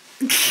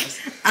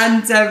 Nice.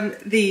 And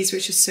these,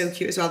 which is so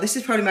cute as well. This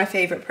is probably my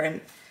favourite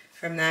print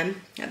from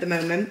them at the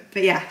moment.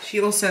 But yeah,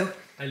 she also...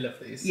 I love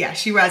these. Yeah,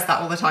 she wears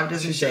that all the time,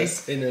 doesn't she?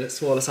 Just in a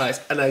smaller size.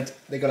 And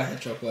they got a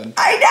hedgehog one.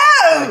 I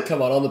know! Like,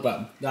 come on the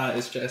bum. That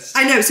is just...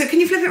 I know, so can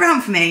you flip it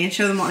around for me and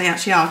show them what they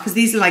actually are? Because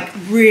these are like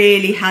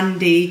really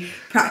handy,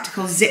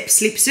 practical zip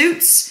sleep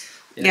suits.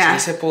 Yeah.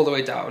 So they zip all the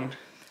way down.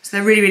 So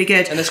they're really, really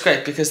good. And it's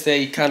great because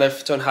they kind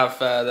of don't have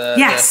the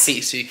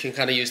feet, so you can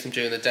kind of use them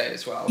during the day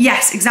as well.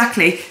 Yes,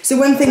 exactly. So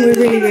one thing we're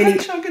really, really...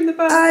 hedgehog in the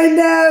back. I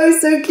know,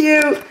 so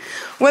cute.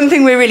 One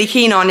thing we're really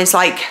keen on is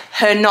like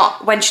her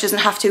not, when she doesn't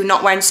have to,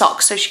 not wearing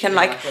socks, so she can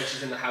like when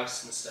she's in the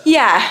house and stuff.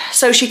 Yeah,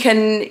 so she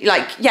can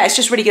like, yeah, it's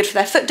just really good for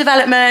their foot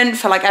development,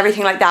 for like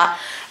everything like that.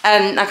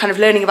 And kind of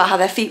learning about how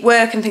their feet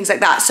work and things like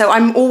that. So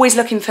I'm always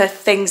looking for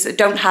things that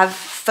don't have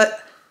foot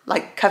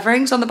like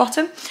coverings on the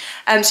bottom.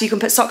 So you can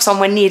put socks on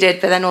when needed,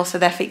 but then also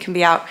their feet can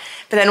be out.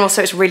 But then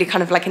also it's really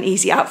kind of like an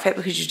easy outfit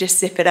because you just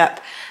zip it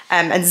up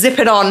and zip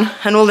it on,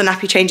 and all the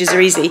nappy changes are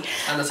easy.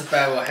 And there's a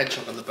bear or a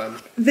hedgehog on the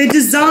bum. The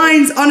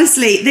designs,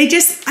 honestly, they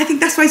just, I think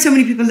that's why so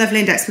many people love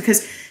Lindex,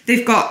 because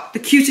they've got the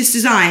cutest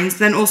designs, but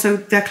then also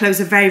their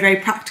clothes are very, very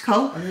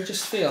practical. And they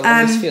just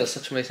feel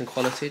such amazing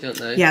quality, don't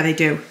they? Yeah, they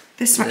do.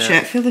 This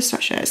sweatshirt, feel this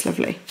sweatshirt, it's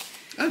lovely.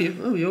 Oh,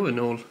 you're in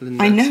all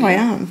Lindex. I know, I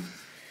am.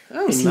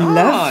 Oh, it's nice.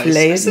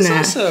 lovely, isn't it?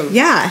 Awesome.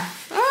 Yeah.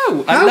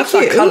 Oh, I love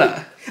that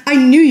colour. I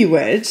knew you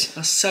would.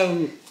 That's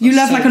so... You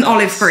love so like an nice.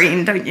 olive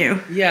green, don't you?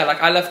 Yeah,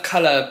 like I love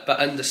colour but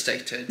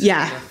understated.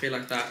 Yeah. And I feel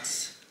like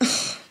that's...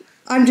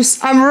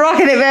 I'm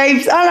rocking it,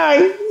 babes.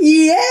 Hello.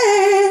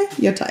 Yeah.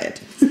 You're tired.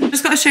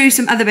 Just got to show you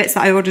some other bits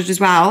that I ordered as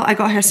well. I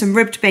got her some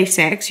ribbed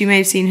basics. You may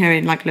have seen her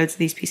in like loads of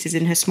these pieces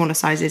in her smaller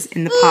sizes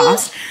in the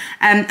past.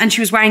 And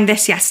she was wearing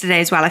this yesterday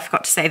as well. I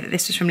forgot to say that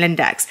this was from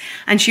Lindex.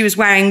 And she was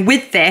wearing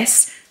with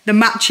this the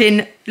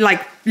matching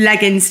like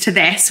leggings to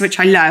this,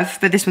 which I love,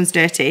 but this one's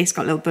dirty. It's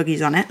got little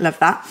boogies on it. Love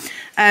that.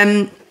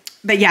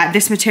 But yeah,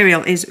 this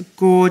material is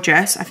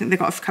gorgeous. I think they've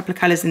got a couple of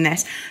colours in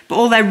this, but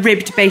all their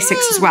ribbed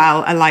basics as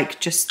well are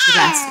like just the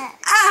best.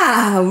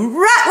 Oh,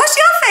 right. What's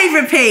your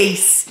favourite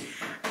piece?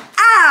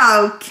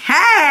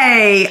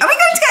 Okay. Are we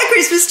going to get a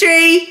Christmas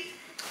tree?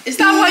 Is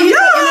that why you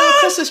got your little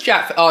Christmas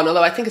jacket on?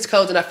 Although I think it's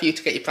cold enough for you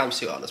to get your pram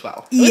suit on as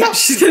well. Yeah,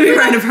 she's going to be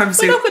wearing a pram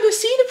suit. We're not going to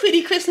see the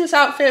pretty Christmas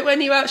outfit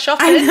when you're out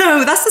shopping. I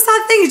know, that's the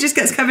sad thing, it just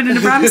gets covered in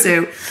a pram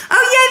suit.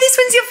 Oh yeah, this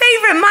one's your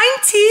favourite. Mine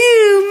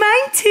too,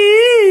 mine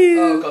too.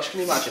 Oh gosh, can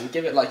you imagine?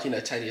 Give it like,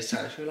 10 years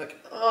time. She'll be like,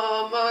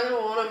 oh, I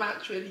don't want to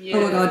match with you.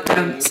 Oh my god,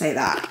 don't say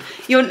that.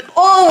 You're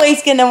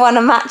always going to want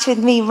to match with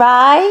me,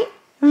 right?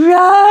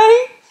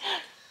 Right?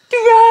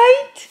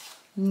 Right?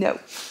 No.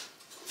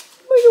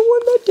 I don't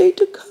want that day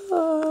to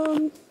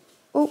come.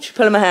 Oh, she's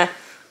pulling my hair.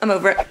 I'm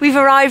over it. We've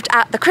arrived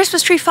at the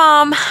Christmas tree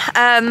farm.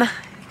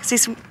 See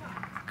some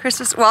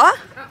Christmas, what?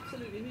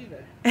 Absolutely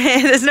neither.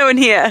 There's no one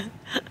here.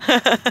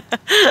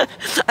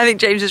 I think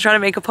James is trying to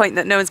make a point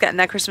that no one's getting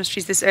their Christmas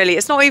trees this early.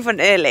 It's not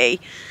even early.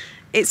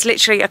 It's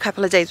literally a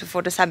couple of days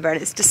before December, and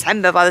it's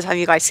December by the time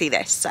you guys see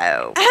this,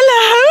 so.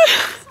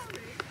 Hello.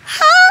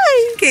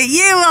 Hi. Look at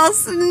you all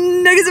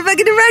snug as a bug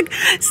in a rug.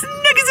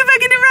 Snug as a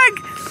bug in a rug.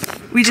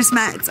 We just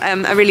met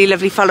a really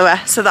lovely follower,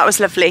 so that was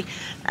lovely.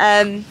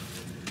 And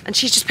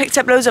she's just picked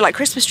up loads of like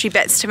Christmas tree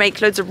bits to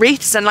make loads of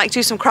wreaths and like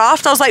do some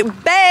craft. I was like,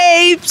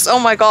 babes, oh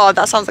my god,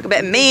 that sounds like a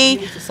bit of me. You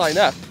need to sign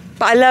up.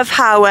 But I love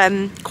how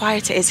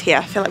quiet it is here.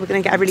 I feel like we're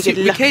going to get a really good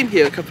look. We came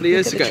here a couple of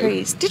years ago.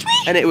 Trees. Did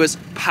we? And it was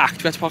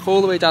packed. We had to park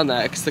all the way down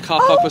there because the car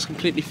park was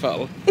completely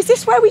full. Is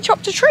this where we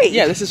chopped a tree?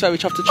 Yeah, this is where we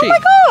chopped a tree. Oh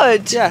my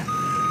god. Yeah.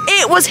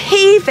 It was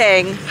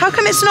heaving. How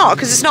come it's not?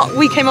 Because it's not,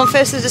 we came on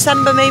 1st of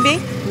December maybe?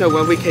 No,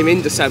 well, we came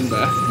in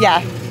December.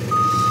 Yeah.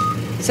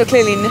 So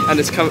clearly... And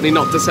it's currently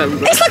not December.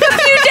 It's like a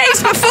few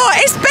days before.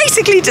 It's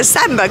basically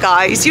December,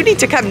 guys. You need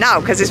to come now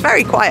because it's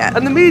very quiet.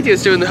 And the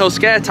media's doing the whole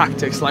scare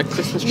tactics, like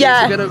Christmas trees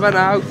are going to run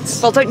out.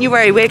 Well, don't you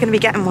worry, we're going to be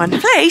getting one. The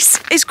place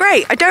is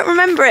great. I don't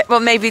remember it. Well,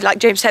 maybe, like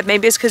James said,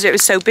 maybe it's because it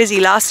was so busy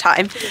last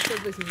time.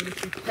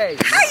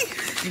 Hi!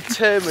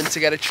 Determined to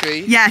get a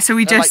tree. Yeah, so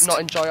we just... like,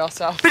 not enjoy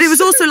ourselves. But it was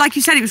also, like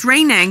you said, it was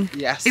raining.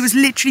 Yes. It was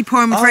literally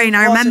pouring with rain,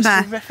 I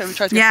remember. We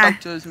tried to get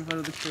photos in front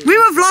of the tree. We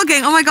were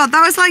vlogging. Oh my god,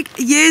 that was like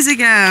years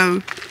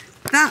ago.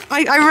 That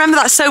I remember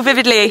that so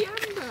vividly.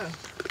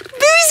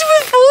 Those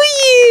were for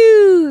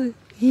you.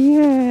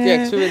 Yeah. Yeah,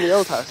 because we were in the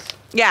old house.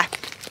 Yeah,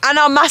 and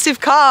our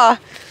massive car.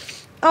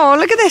 Oh,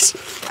 look at this.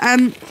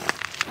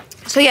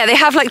 So yeah, they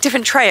have like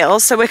different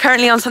trails. So we're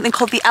currently on something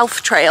called the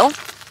Elf Trail.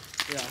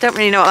 Yeah. Don't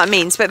really know what that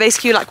means, but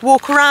basically you like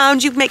walk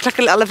around. You make like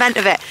a little event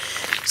of it.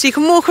 So you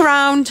can walk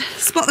around,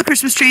 spot the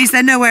Christmas trees.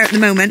 They're nowhere at the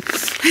moment.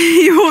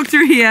 You walk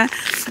through here.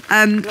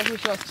 You reckon we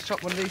should have to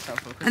chop one of these out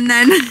for Christmas? And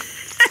then.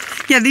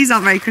 Yeah, these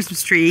aren't very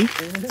Christmas tree.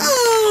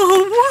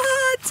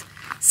 Oh, what?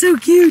 So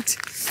cute.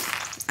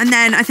 And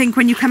then I think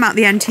when you come out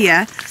the end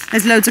here,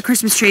 there's loads of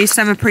Christmas trees,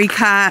 some are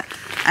pre-cut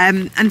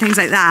and things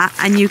like that.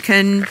 And you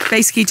can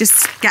basically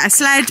just get a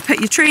sled, put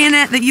your tree in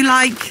it that you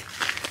like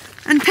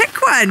and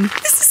pick one.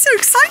 This is so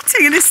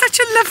exciting and it's such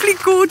a lovely,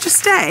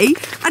 gorgeous day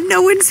and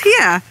no one's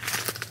here.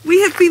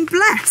 We have been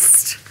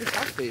blessed. We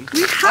have been.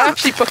 We have. I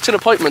actually booked an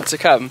appointment to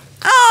come.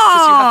 Oh,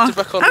 because you have to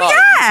book online.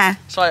 Oh yeah.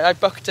 So I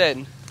booked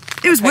in.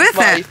 It was worth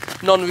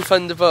it.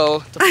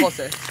 Non-refundable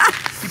deposit.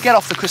 You get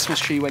off the Christmas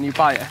tree when you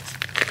buy it.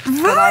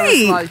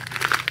 Right. Like,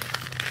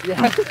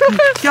 yeah.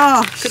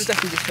 Gosh. Could have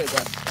definitely just put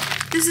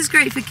that. This is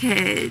great for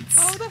kids.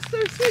 Oh, that's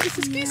so sweet. This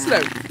is geese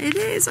slope. It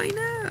is, I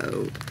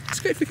know. It's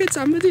great for kids,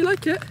 Amber. Do you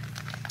like it?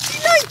 Do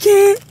you like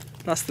it?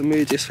 That's the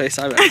moodiest face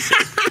I've ever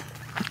seen.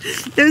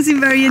 Don't seem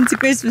very into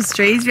Christmas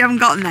trees. You haven't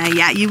gotten there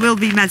yet. You will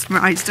be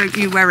mesmerised, don't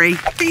you worry.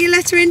 Get your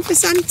letter in for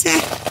Santa.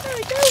 There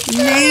we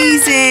go.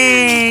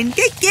 Amazing.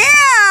 Good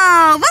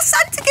girl. What's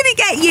Santa going to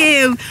get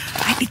you?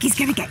 I think he's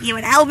going to get you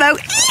an elbow.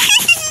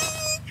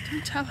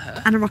 Don't tell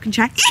her. And a rocking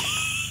chair.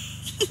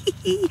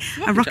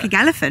 A rocking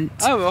elephant.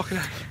 Oh, a rocking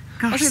elephant.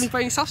 Gosh. I was going to buy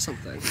yourself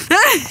something.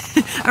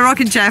 A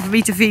rocking chair for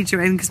me to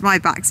feature in because my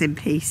back's in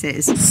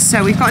pieces.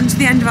 So we've gotten to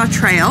the end of our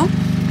trail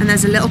and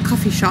there's a little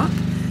coffee shop.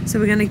 So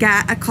we're going to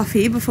get a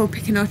coffee before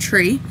picking our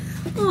tree.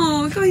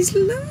 Oh, guys,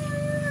 look.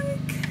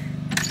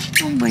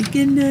 Oh my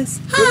goodness.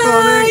 Good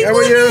morning. How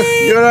are you?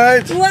 You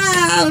alright?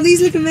 Wow,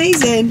 these look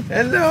amazing.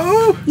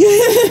 Hello.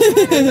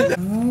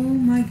 Oh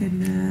my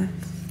goodness.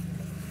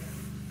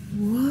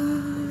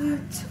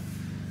 What?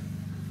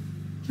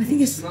 I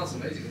think it smells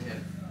amazing in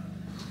here.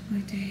 My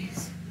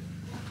days.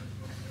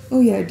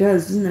 Oh yeah, it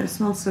does, doesn't it? It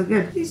smells so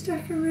good. These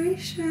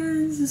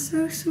decorations are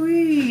so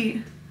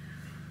sweet.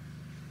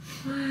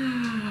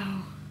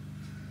 Wow.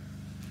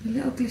 The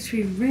little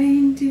glittery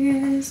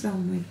reindeers. Oh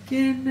my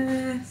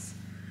goodness.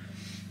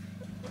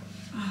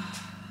 Oh,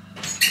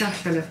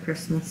 gosh, I love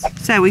Christmas.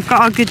 So we've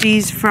got our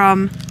goodies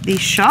from the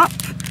shop.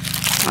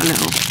 Got a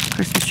little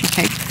Christmas tree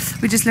cake.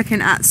 We're just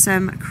looking at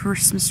some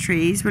Christmas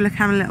trees. We're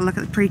having a little look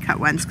at the pre-cut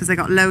ones because they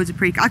got loads of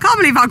pre-cut. I can't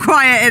believe how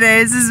quiet it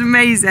is. This is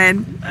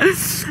amazing.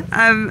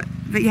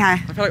 But yeah.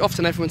 I feel like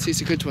often everyone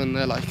sees a good one,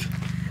 they're like...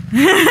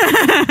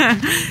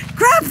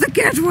 Grab the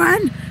good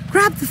one!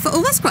 Grab the...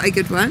 Oh, that's quite a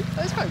good one.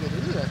 That's quite good,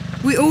 isn't it?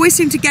 We always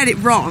seem to get it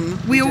wrong.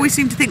 We always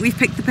seem to think we've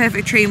picked the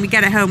perfect tree and we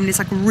get it home and it's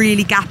like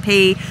really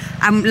gappy.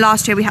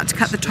 Last year we had to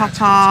cut the top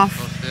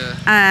off.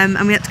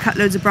 And we had to cut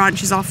loads of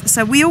branches off.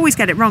 So we always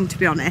get it wrong, to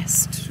be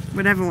honest.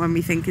 whatever one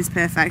we think is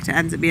perfect, it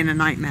ends up being a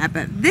nightmare.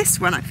 But this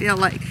one I feel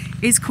like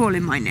is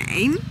calling my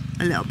name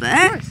a little bit.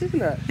 Nice,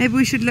 isn't it? Maybe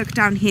we should look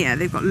down here.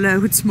 They've got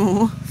loads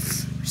more.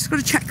 Just got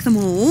to check them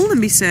all and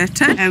be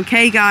certain.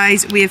 Okay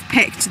guys, we have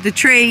picked the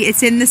tree.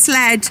 It's in the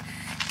sled.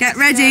 Get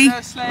ready.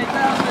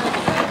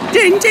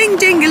 Ding ding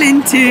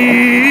jingling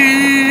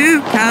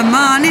too. Come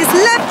on, it's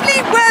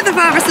lovely weather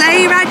for a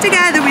sleigh ride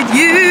together with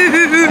you.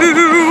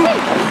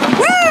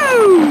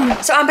 Woo!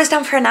 So Amber's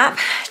down for a nap.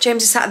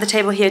 James is sat at the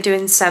table here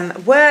doing some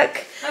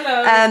work.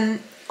 Hello.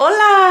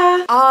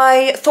 Hola!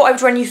 I thought I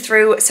would run you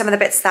through some of the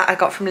bits that I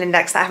got from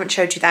Lindex that I haven't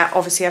showed you that.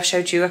 Obviously, I've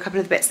showed you a couple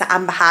of the bits that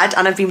Amber had,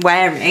 and I've been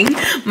wearing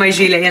my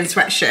gilet and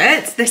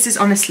sweatshirt. This is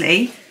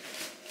honestly,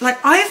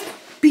 like,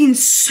 I've been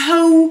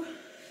so,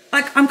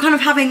 like, I'm kind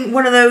of having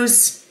one of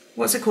those,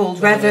 what's it called?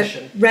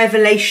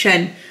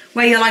 Revelation.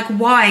 Where you're like,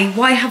 why?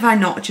 Why have I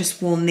not just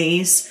worn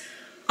these?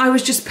 I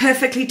was just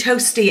perfectly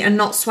toasty and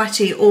not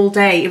sweaty all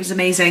day. It was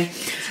amazing.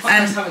 It's quite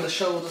nice having the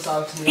shoulders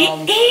out and the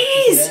arms. It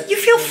is! You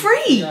feel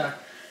free. Yeah.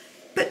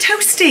 But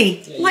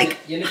toasty, yeah, like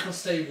your nipples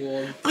stay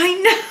warm. I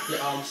know.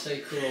 Your arms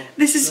stay cool.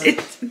 This is it.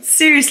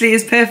 Seriously,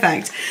 is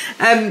perfect.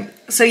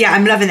 So yeah,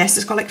 I'm loving this.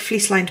 It's got like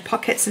fleece-lined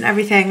pockets and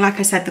everything. Like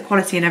I said, the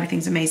quality and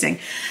everything's amazing.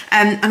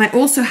 And I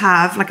also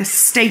have like a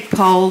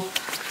staple.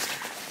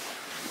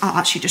 I'll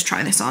actually just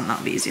try this on.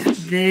 That'll be easier.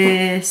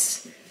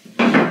 This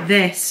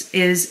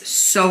is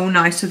so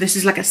nice. So this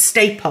is like a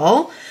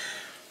staple.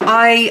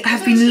 I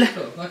have been.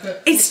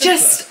 It's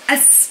just a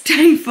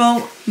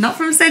staple, not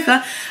from a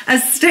stapler, a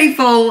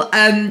staple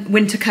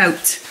winter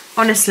coat,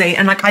 honestly.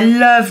 And like, I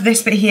love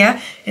this bit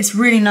here. It's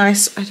really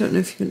nice. I don't know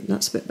if you can.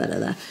 That's a bit better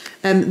there.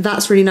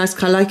 That's really nice.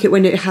 Cause I like it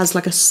when it has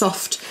like a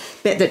soft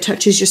bit that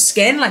touches your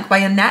skin, like by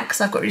your neck. Cause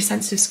I've got really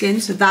sensitive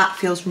skin, so that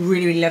feels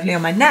really, really lovely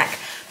on my neck.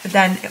 But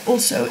then it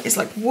also is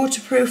like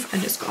waterproof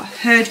and it's got a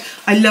hood.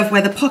 I love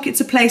where the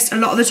pockets are placed. A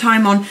lot of the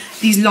time on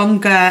these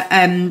longer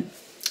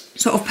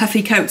sort of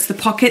puffy coats, the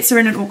pockets are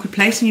in an awkward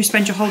place and you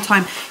spend your whole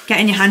time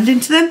getting your hand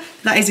into them.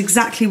 That is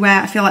exactly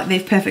where I feel like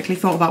they've perfectly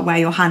thought about where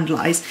your hand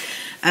lies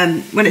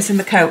when it's in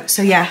the coat.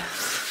 So yeah,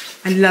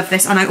 I love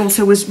this. And I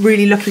also was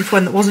really looking for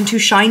one that wasn't too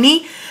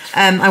shiny.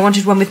 I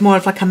wanted one with more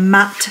of like a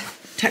matte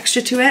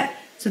texture to it.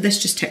 So this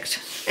just ticked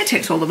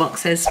all the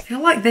boxes. I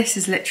feel like this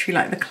is literally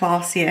like the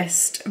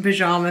classiest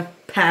pyjama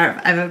pair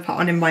I've ever put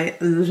on in my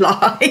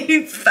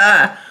life.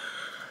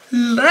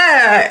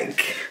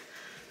 Look,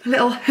 a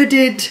little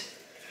hooded,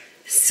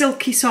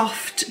 silky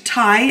soft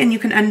tie, and you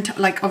can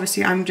like,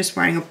 obviously I'm just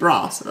wearing a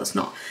bra, so that's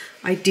not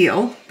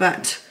ideal,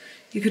 but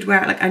you could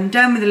wear it like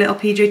undone with a little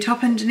PJ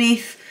top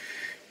underneath.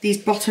 These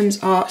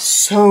bottoms are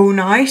so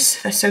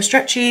nice. They're so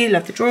stretchy.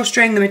 Love the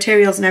drawstring, the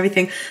materials and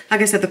everything.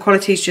 Like I said, the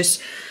quality is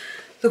just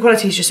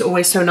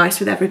always so nice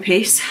with every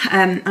piece.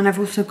 And I've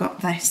also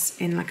got this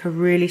in like a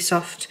really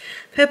soft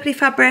purpley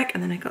fabric,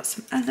 and then I got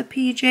some other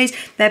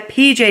PJs. Their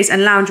PJs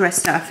and loungewear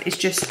stuff is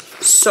just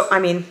so, I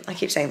mean, I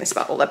keep saying this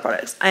about all their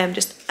products. I am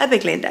just a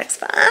big Lindex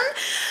fan.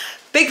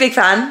 Big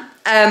fan.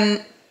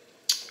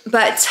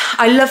 But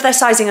I love their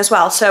sizing as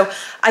well. So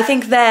I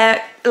think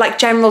their like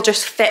general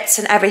just fits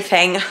and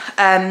everything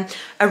are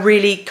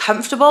really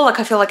comfortable. Like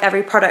I feel like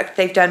every product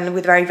they've done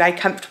with very, very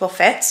comfortable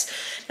fits.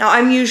 Now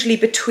I'm usually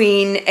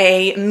between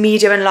a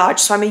medium and large.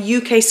 So I'm a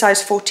UK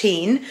size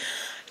 14,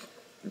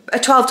 a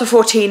 12 to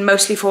 14,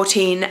 mostly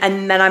 14.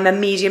 And then I'm a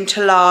medium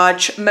to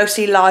large,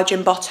 mostly large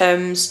in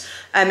bottoms.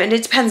 And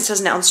it depends,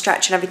 doesn't it, on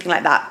stretch and everything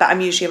like that. But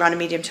I'm usually around a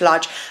medium to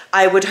large.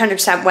 I would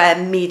 100%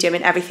 wear medium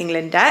in everything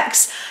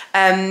Lindex.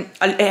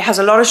 It has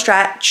a lot of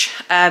stretch.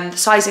 The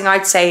sizing,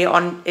 I'd say,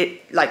 on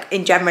it, like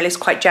in general, is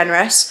quite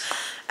generous.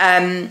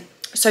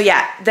 So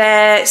yeah,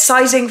 their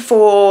sizing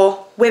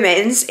for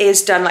women's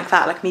is done like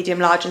that, like medium,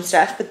 large and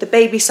stuff. But the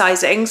baby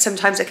sizing,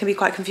 sometimes it can be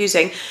quite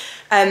confusing.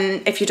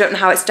 If you don't know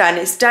how it's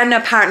done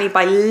apparently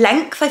by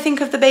length, I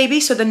think, of the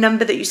baby. So the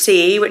number that you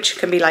see, which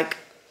can be like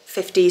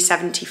 50,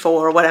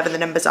 74 or whatever the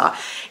numbers are,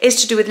 is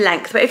to do with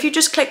length. But if you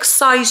just click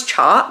size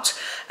chart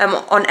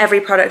on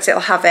every product,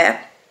 it'll have it.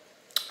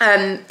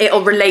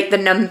 It'll relate the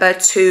number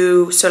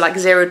to, so like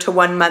 0 to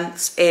 1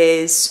 month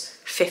is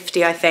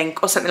 50, I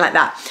think, or something like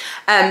that.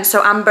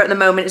 So Amber at the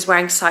moment is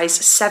wearing size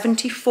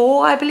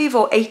 74, I believe,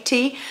 or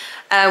 80,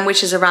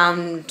 which is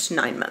around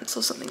 9 months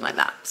or something like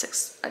that.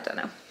 6, I don't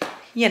know.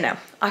 You know,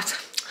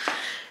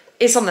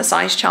 it's on the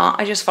size chart.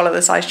 I just follow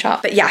the size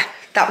chart. But yeah,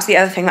 that was the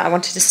other thing that I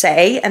wanted to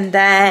say. And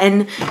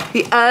then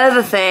the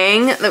other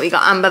thing that we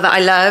got Amber that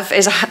I love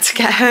is I had to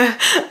get her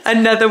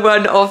another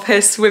one of her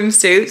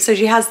swimsuits. So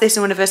she has this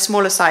in one of her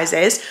smaller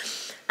sizes.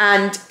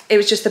 And it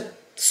was just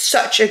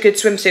such a good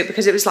swimsuit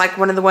because it was like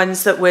one of the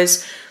ones that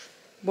was,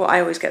 well, I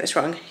always get this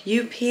wrong,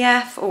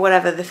 UPF or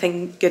whatever the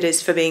thing good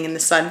is for being in the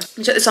sun.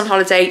 She took this on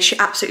holiday. She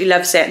absolutely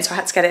loves it. And so I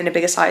had to get it in a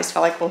bigger size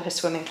for like all her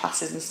swimming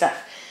classes and stuff.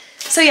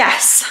 So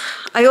yes,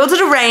 I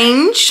ordered a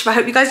range. I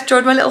hope you guys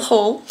enjoyed my little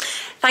haul.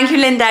 Thank you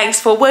Lindex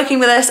for working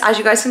with us. As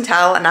you guys can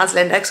tell, and as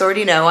Lindex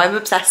already know, I'm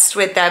obsessed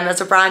with them as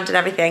a brand and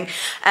everything.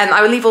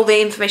 I will leave all the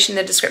information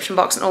in the description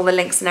box and all the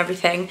links and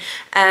everything.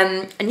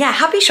 And yeah,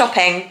 happy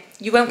shopping.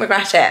 You won't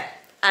regret it.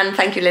 And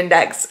thank you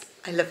Lindex.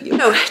 I love you.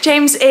 No,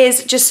 James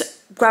is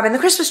just grabbing the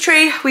Christmas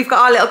tree. We've got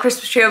our little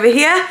Christmas tree over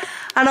here.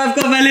 And I've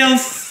got my little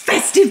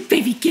festive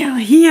baby girl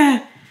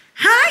here.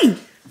 Hi,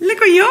 look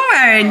what you're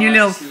wearing, you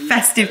little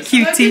festive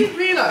cutie. I didn't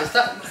realise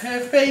that her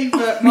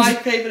favourite, my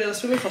favourite little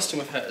swimming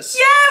costume of hers.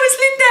 Yeah, it was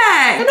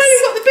Lindex. And now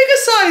you've got the bigger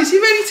size.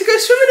 You're ready to go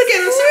swimming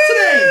again on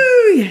Saturday.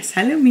 Woo. Yes,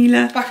 hello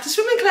Mila. Back to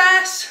swimming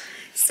class.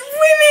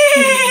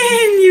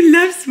 Swimming! You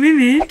love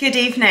swimming. Good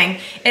evening.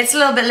 It's a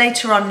little bit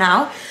later on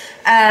now.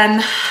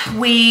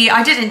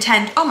 I did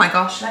intend, oh my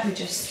gosh, let me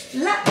just,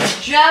 bing.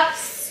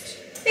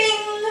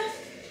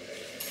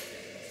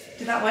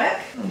 Did that work?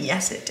 Oh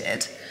yes it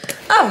did.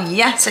 Oh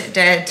yes it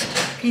did.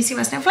 Can you see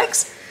my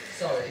snowflakes?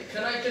 Sorry,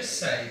 can I just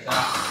say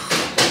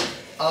that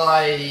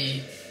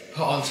I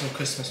put on some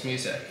Christmas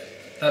music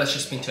that has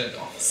just been turned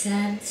off.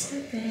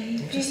 Santa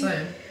baby. I'm just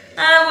saying.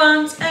 I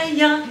want a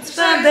yacht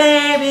for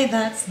baby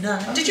that's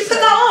not. Did you put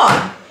that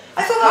on?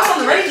 I thought that was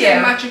on the radio.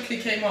 It magically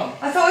came on.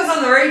 I thought it was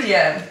on the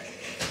radio.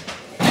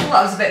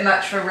 Well, that was a bit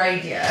much for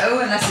radio,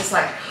 unless it's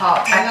like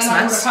Heart Xmas. And then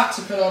I would have had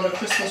to put on a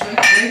Christmas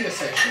radio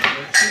station,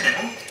 which, you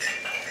know,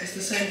 it's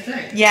the same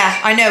thing. Yeah,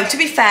 I know. To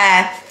be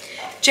fair,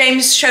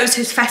 James shows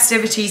his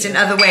festivities in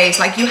other ways.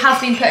 Like, you have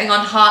been putting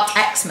on Heart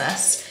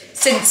Xmas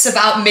since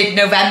about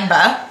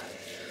mid-November.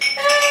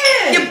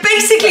 Hey, you're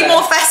basically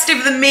more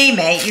festive than me,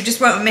 mate. You just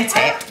won't admit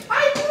it.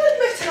 I do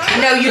admit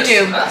it. No, you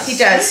do. He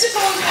does.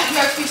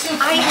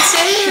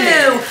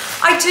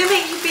 I do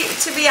make you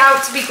be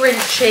out to be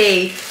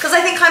grinchy, because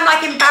I think I'm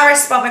like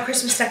embarrassed about my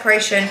Christmas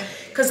decoration,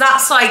 because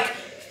that's like,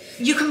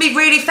 you can be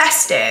really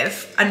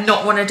festive and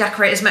not want to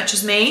decorate as much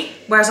as me,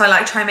 whereas I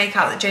like try and make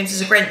out that James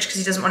is a Grinch because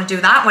he doesn't want to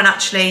do that, when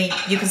actually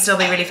you can still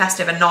be really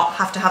festive and not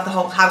have to have the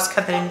whole house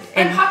covered in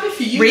I'm happy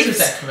for you wreaths. to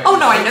decorate. Oh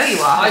no, I know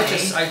you are. I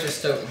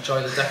just don't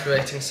enjoy the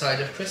decorating side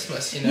of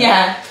Christmas, you know.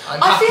 Yeah.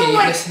 I'm I happy feel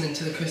like, listening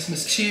to the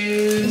Christmas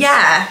tunes.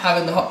 Yeah.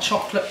 Having the hot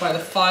chocolate by the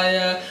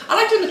fire. I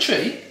like doing the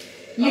tree.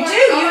 You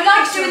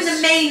like doing the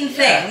main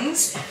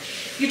things.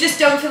 You just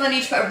don't feel the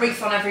need to put a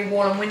wreath on every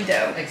wall and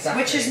window.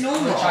 Exactly. Which is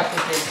normal. Which I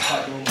think is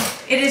quite normal.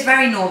 It is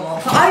very normal.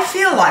 But I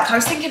feel like, I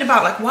was thinking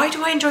about like, why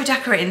do I enjoy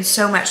decorating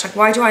so much? Like,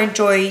 why do I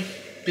enjoy...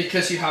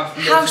 Because you have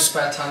loads of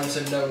spare times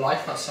and no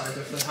life outside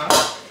of the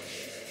house.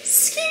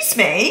 Excuse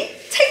me?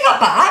 Take that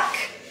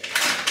back.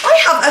 I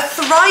have a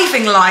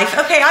thriving life.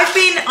 Okay, I've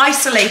been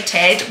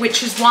isolated,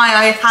 which is why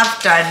I have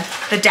done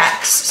the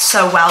decks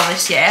so well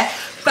this year.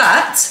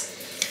 But...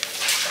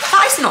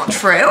 that is not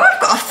true.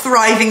 I've got a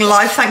thriving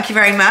life, thank you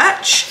very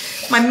much.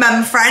 My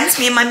mum friends,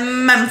 me and my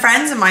mum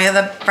friends, and my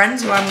other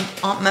friends who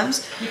aren't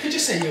mums. You could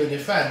just say you and your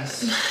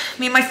friends.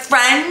 Me and my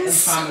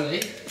friends. And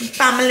family.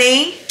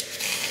 Family.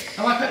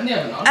 Am I putting the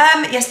oven on?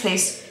 Yes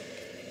please.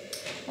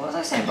 What was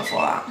I saying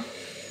before that?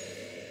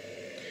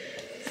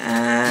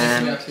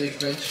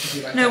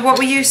 No, what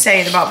were you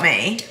saying about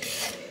me?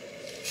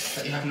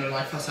 That you have no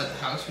life outside the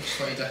house, which is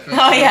why you decorate.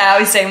 Oh yeah, I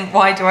was saying,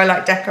 why do I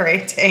like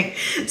decorating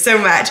so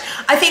much?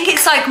 I think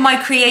it's like my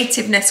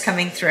creativeness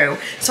coming through.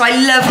 So I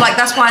love, like,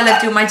 that's why I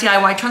love doing my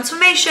DIY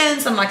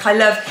transformations, and like I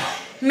love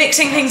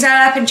mixing things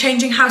up and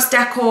changing house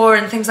decor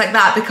and things like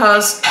that,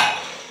 because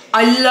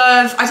I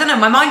don't know,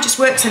 my mind just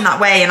works in that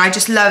way, and I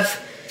just love,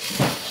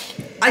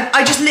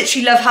 I just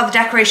literally love how the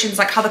decorations,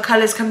 like how the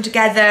colours come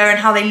together and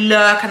how they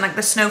look, and like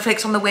the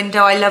snowflakes on the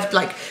window. I loved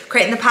like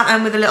creating the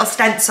pattern with a little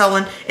stencil,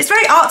 and it's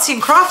very artsy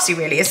and craftsy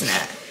really, isn't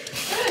it?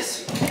 It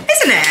is.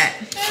 Isn't it?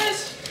 It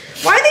is.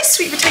 Why are these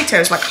sweet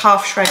potatoes like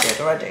half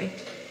shredded already?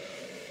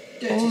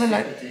 Dirty All the sweet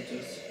like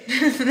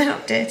potatoes. they're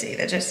not dirty,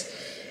 they're just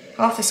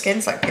half the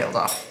skin's like peeled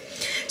off.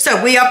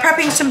 So we are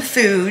prepping some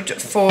food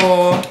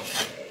for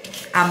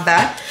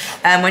Amber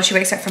when she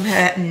wakes up from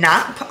her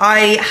nap.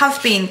 I have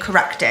been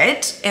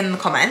corrected in the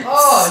comments.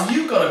 Oh,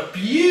 you got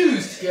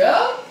abused,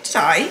 girl. Did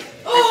I?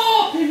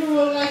 Oh, people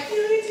were like,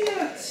 you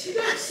idiots. You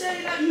don't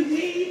say that, you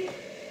mean.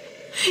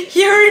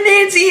 You're an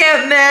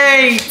idiot,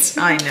 mate.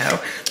 I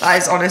know. That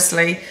is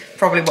honestly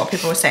probably what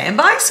people were saying.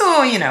 But I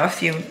saw, you know, a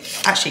few.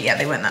 Actually, yeah,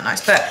 they weren't that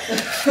nice, but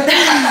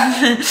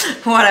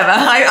whatever.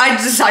 I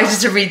decided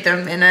to read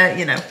them in a,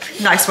 you know,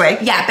 nice way.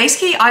 Yeah,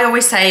 basically, I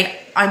always say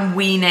I'm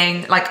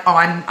weaning, like, oh,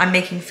 I'm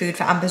making food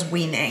for Amber's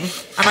weaning.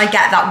 And I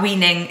get that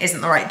weaning isn't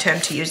the right term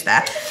to use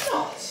there. It's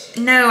not.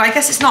 No, I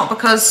guess it's not,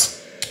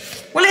 because,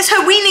 well, it's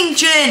her weaning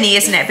journey,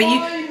 isn't it?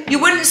 But you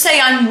wouldn't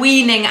say I'm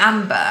weaning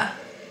Amber.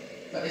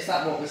 But is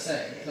that what we're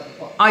saying? Is that the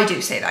point? I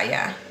do say that,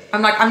 yeah.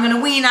 I'm like, I'm going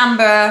to wean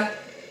Amber.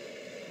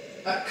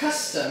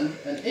 Accustom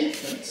an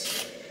infant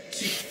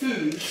to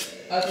food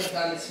other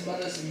than its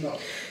mother's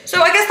milk.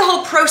 So I guess the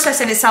whole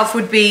process in itself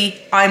would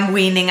be I'm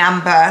weaning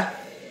Amber.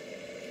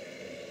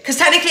 Because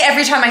technically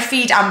every time I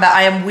feed Amber,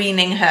 I am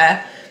weaning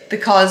her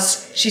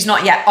because she's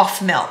not yet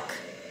off milk.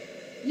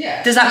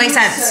 Yeah. Does that make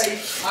sense?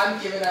 Say,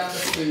 I'm giving Amber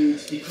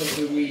food because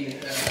we're weaning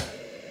her.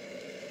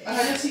 And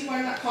I don't see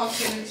why that can't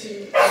turn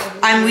into...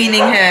 I'm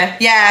weaning her,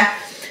 yeah.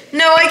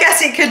 No, I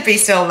guess it could be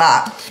still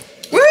that.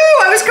 Woo!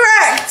 I was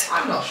correct!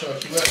 I'm not sure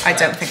if you were. I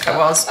don't think I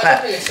was, but... I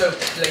don't think it's so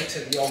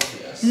blatantly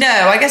obvious. No,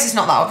 I guess it's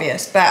not that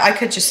obvious, but I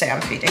could just say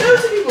I'm feeding her.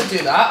 Loads of people do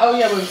that. Oh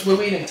yeah, we're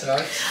weaning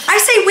tonight. I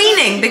say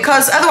weaning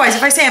because otherwise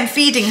if I say I'm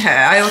feeding her,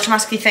 I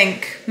automatically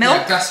think milk.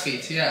 Yeah,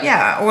 breastfeed, yeah.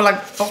 Yeah, or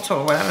like bottle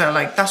or whatever.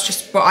 Like that's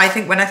just what I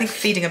think. When I think of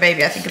feeding a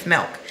baby, I think of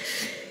milk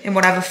in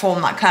whatever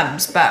form that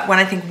comes. But when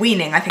I think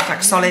weaning, I think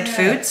like solid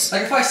foods.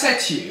 Like if I said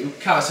to you,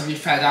 Carys, have you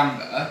fed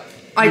Amber?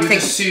 I would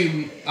think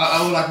assume,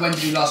 like when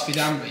did you last feed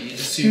Amber? You'd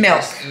assume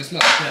milk. It was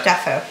milk, yeah.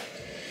 Defo.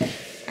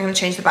 I'm going to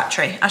change the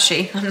battery.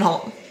 Actually, I'm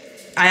not.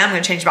 I am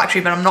going to change the battery,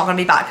 but I'm not going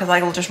to be back because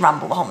I will just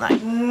ramble the whole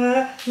night.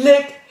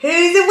 Look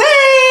who's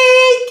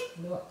awake!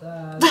 Not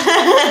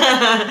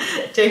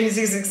Dad. James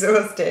is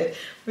exhausted.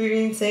 We've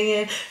been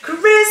singing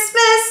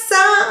Christmas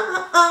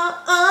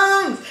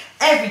songs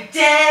every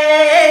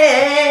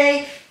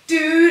day.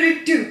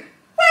 Do-do-do. When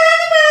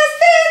was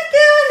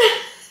gone?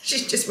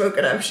 She's just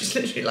woken up. She's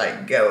literally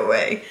like, go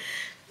away.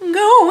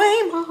 Go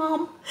away,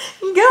 Mom.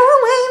 Go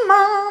away,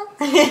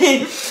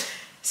 Mom.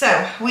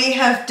 So, we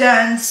have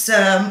done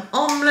some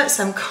omelette,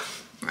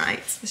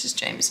 right, this is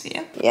James for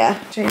you.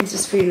 Yeah, James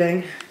is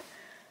feeling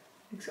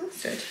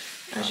exhausted,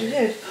 as you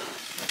heard.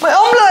 My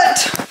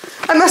omelette!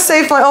 I must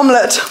save my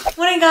omelette.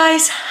 Morning,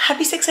 guys.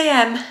 Happy 6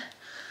 AM.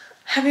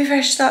 Happy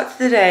fresh start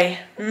to the day.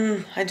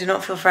 I do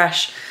not feel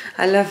fresh.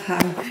 I love how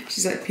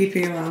she's like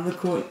peeping around the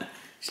corner.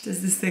 She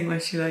does this thing where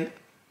she like,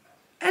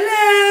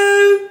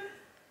 hello!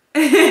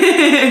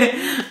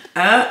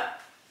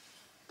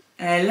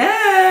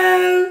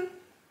 Hello!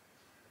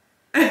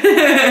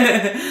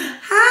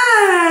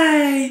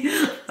 Hi!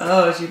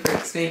 Oh, she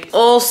breaks me.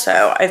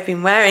 Also, I've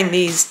been wearing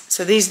these.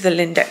 So these are the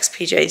Lindex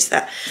PJs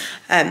that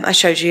I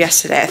showed you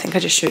yesterday. I think I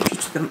just showed you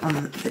them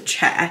on the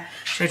chair.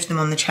 Showed you them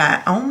on the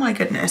chair. Oh my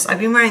goodness. I've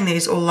been wearing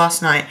these all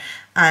last night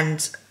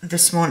and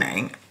this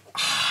morning.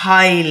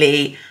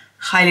 Highly,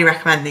 highly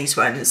recommend these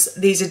ones.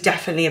 These are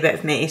definitely a bit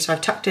of me. So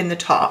I've tucked in the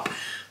top,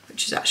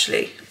 which is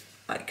actually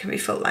like, can be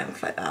full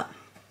length like that.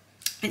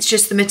 It's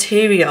just the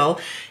material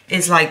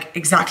is like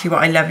exactly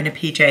what I love in a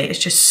PJ. It's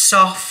just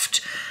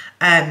soft,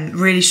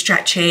 really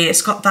stretchy.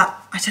 It's got that,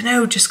 I don't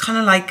know, just kind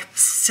of like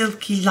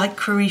silky,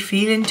 lycra-y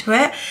feeling to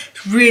it.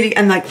 It's really,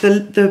 and like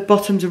the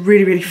bottoms are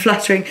really, really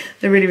flattering.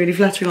 They're really, really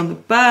flattering on the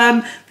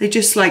bum. They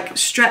just like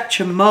stretch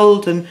and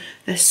mold and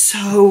they're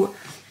so,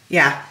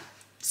 yeah.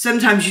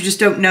 Sometimes you just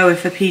don't know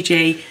if a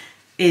PJ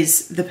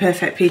is the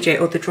perfect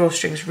PJ or the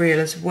drawstring's real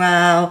as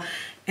well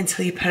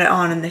until you put it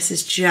on, and this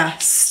is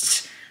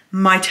just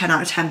my 10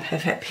 out of 10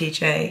 perfect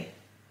PJ.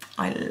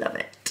 I love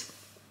it.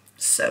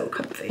 So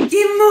comfy.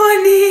 Good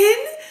morning.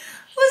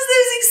 What's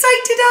those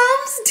excited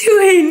arms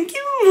doing?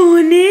 Good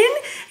morning.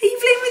 Are you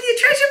playing with your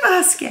treasure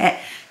basket?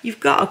 You've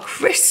got a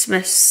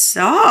Christmas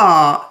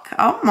sock.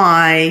 Oh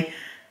my.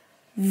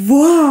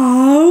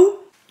 Whoa.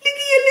 Look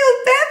at your little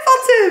bare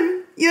bottom.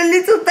 Your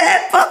little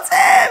bare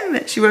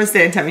bottom. She won't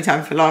stay in tummy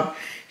time for long.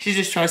 She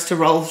just tries to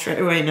roll straight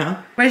away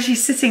now. Where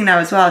she's sitting now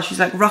as well, she's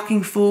like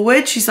rocking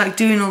forward. She's like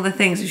doing all the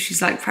things. So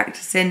she's like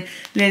practicing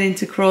learning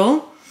to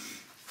crawl.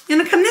 You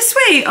wanna come this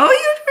way? Oh,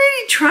 you're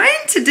really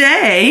trying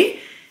today.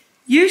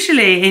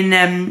 Usually in,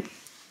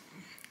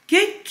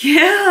 good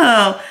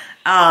girl.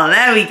 Oh,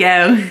 there we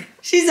go.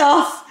 She's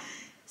off.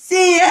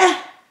 See ya.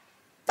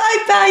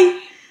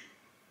 Bye-bye.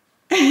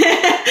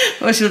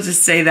 Or she'll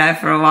just stay there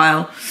for a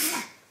while.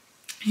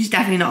 She's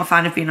definitely not a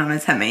fan of being on her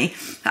tummy.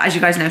 But as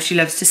you guys know, she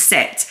loves to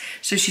sit.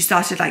 So she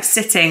started like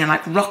sitting and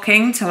like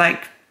rocking to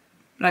like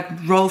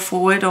roll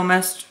forward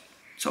almost,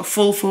 sort of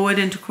fall forward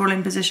into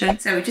crawling position.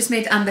 So we just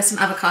made Amber some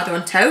avocado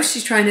on toast.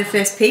 She's trying her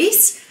first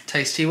piece.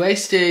 Tasty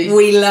wasty.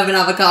 We love an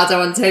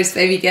avocado on toast,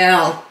 baby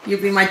girl.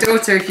 You'll be my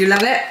daughter if you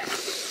love it.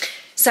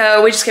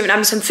 So we're just giving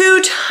Amber some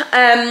food.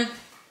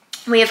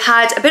 We have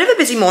had a bit of a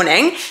busy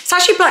morning. It's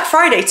actually Black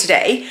Friday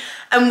today,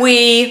 and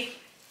we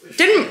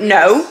didn't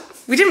know.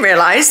 We didn't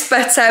realise,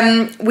 but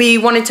we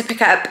wanted to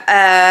pick up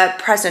a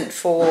present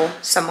for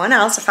someone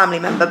else, a family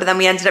member, but then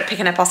we ended up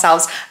picking up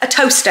ourselves a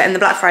toaster in the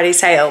Black Friday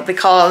sale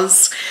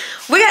because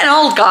we're getting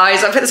old,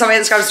 guys. I put this on my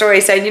Instagram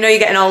story saying, you know you're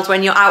getting old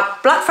when you're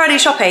out Black Friday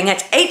shopping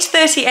at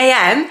 8:30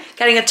 AM,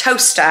 getting a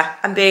toaster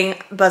and being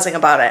buzzing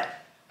about it.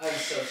 I'm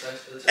so excited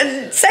for the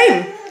toaster.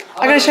 Same.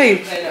 I'm going to show you. I've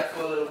been playing that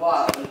for a little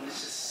while, and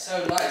it's just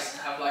so nice to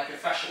have like a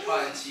fresh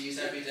appliance to use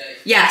every day.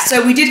 Yeah,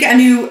 so we did get a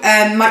new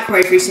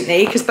microwave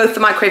recently because both the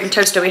microwave and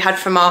toaster we had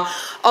from our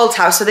old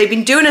house, so they've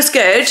been doing us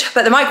good,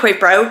 but the microwave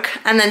broke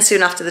and then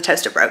soon after the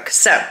toaster broke.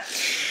 So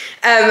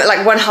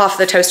like one half of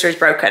the toaster is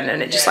broken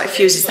and it just like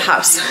fuses the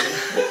house.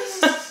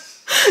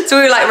 So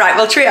we were like, right,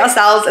 we'll treat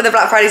ourselves at the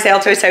Black Friday sale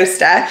to a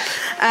toaster.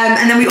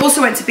 And then we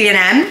also went to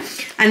B&M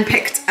and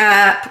picked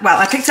up, well,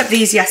 I picked up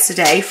these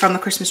yesterday from the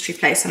Christmas tree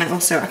place, and I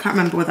can't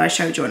remember whether I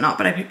showed you or not,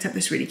 but I picked up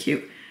this really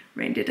cute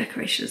reindeer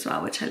decoration as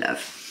well, which I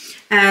love.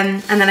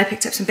 And then I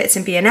picked up some bits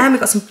in B&M. We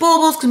got some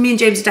baubles because me and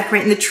James are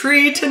decorating the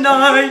tree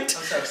tonight. I'm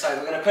so excited.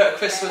 We're going to put a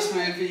Christmas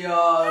movie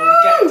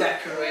on, get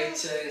decorating.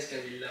 It's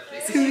going to be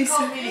lovely. She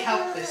can't really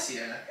help this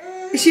year.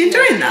 Is she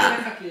enjoying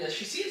that?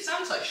 She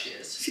sounds like she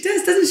is. She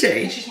does, doesn't she? I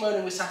think she's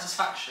moaning with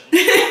satisfaction.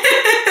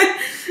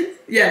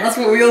 Yeah, that's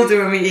what we all do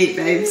when we eat,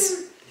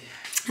 babes.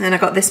 And then I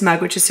got this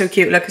mug, which is so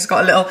cute. Look, it's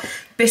got a little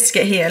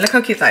biscuit here. Look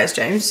how cute that is,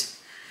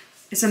 James.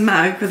 It's a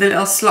mug with a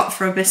little slot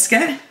for a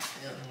biscuit. Yeah,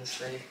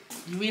 honestly.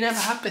 We never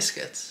have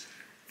biscuits.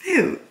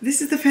 Ew,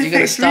 this is the perfect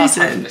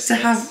reason to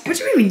have... What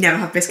do you mean we never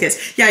have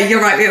biscuits? Yeah, you're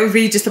right. It would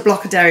be just a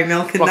block of dairy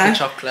milk in there. Block of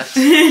chocolate.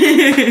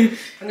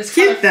 And it's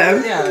cute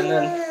though. Yeah, and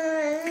then...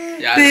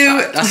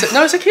 Yeah, that's it.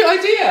 No, it's a cute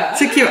idea.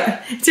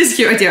 It is a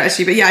cute idea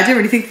actually, but yeah, I didn't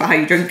really think about how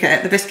you drink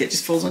it. The biscuit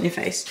just falls on your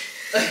face.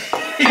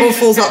 Or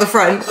falls out the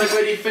front. Like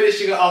when you finish,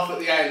 you go off at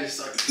the end. It's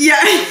like,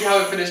 yeah. You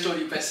haven't finished all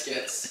your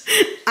biscuits.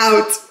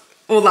 Out.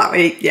 All that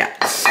way, yeah.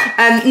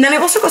 And then I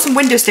also got some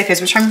window stickers,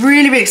 which I'm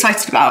really, really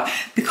excited about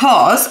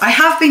because I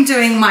have been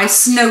doing my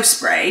snow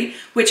spray,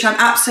 which I'm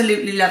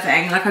absolutely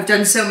loving. Like I've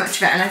done so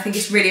much of it and I think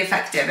it's really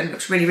effective and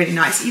looks really, really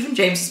nice. Even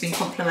James has been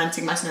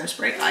complimenting my snow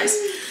spray, guys.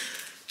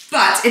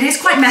 But it is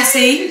quite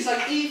messy. It's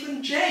like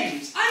even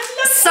James.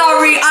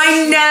 Sorry,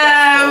 I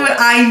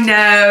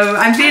know.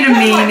 I'm being a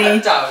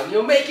meanie. Down.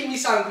 You're making me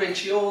sound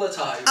grinchy all the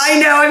time. I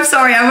know, I'm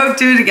sorry, I won't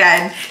do it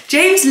again.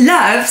 James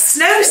loves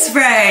snow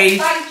spray.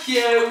 Thank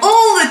you.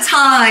 All the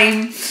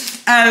time.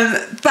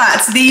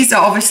 But these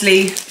are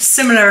obviously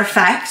similar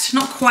effect,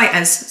 not quite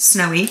as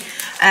snowy,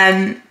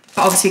 but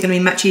obviously going to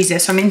be much easier.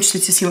 So I'm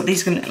interested to see what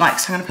these are going to look like.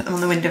 So I'm going to put them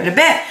on the window in a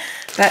bit.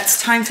 But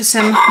it's time for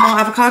some more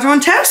avocado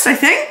on toast, I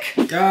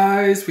think.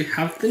 Guys, we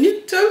have the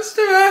new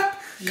toaster up.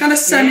 Kind of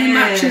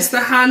semi-matches the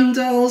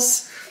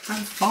handles.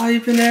 I'm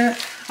vibing it.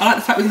 I like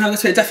the fact we can have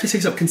this way. It definitely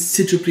takes up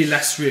considerably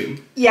less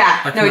room.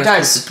 Yeah, like no, it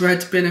does. The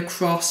bread bin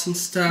across and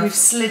stuff. We've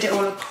slid it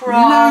all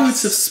across.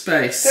 Loads of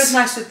space. Goes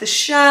nice with the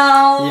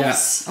shelves.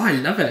 Yeah, oh, I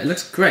love it. It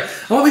looks great.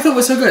 And what we thought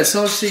was so good,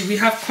 so obviously we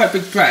have quite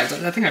big bread.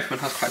 I think everyone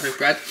has quite big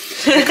bread.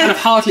 It kind of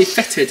hardly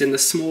fitted in the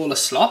smaller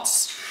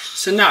slots.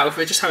 So now, if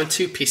we're just having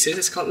 2 pieces,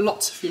 it's got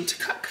lots of room to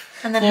cook.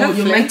 And then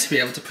hopefully... you're meant to be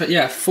able to put,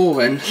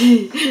 4 in.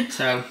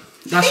 So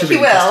that should be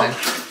interesting.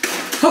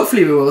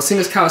 Hopefully we will, seeing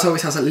as Carys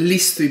always has at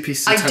least 3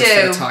 pieces of toast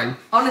at a time.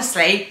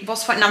 Honestly,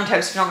 what's the point in having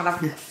toast if you're not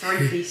going to have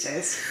 3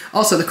 pieces?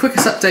 Also, the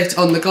quickest update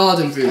on the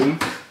garden room.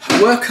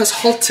 Work has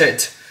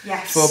halted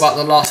for about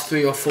the last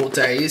 3 or 4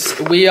 days.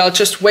 We are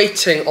just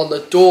waiting on the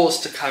doors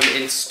to come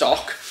in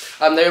stock.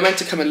 They were meant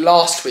to come in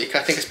last week.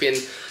 I think it's been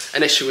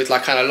an issue with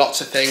like kind of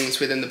lots of things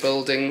within the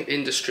building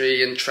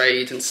industry and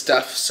trade and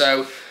stuff.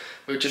 So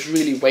we were just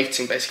really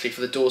waiting basically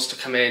for the doors to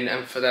come in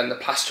and for then the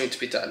plastering to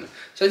be done.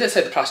 So they did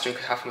say the plastering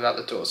could happen without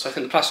the doors. So I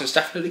think the plastering is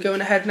definitely going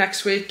ahead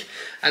next week.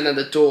 And then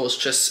the doors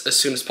just as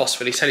soon as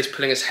possible. He said he's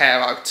pulling his hair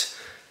out,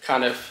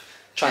 kind of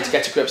trying to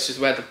get to grips with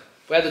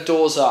where the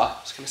doors are.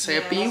 I was going to say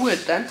a B word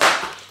then.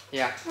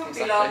 Yeah, won't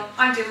be long.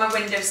 I'm doing my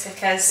window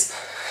stickers.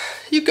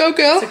 You go,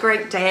 girl. It's a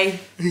great day.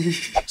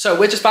 So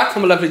we're just back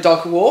from a lovely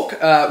dog walk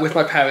with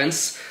my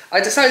parents.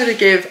 I decided to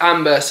give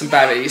Amber some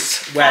berries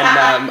when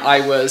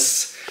I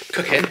was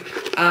cooking,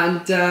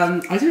 and I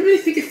didn't really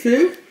think it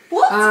through.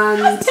 What? And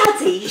has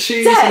Daddy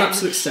she's done? an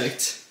absolute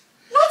state.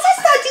 What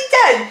has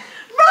Daddy done?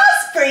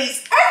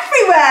 Raspberries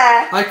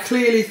everywhere! I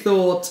clearly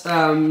thought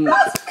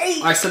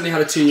raspberries. I suddenly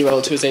had a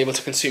 2-year-old who was able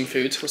to consume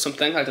food or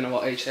something. I don't know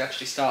what age they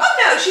actually start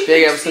she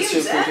being able to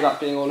consume food without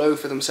being all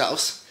over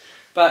themselves.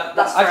 But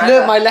I've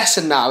learned my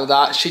lesson now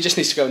that she just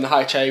needs to go in the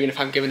high chair even if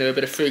I'm giving her a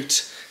bit of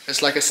fruit.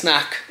 It's like a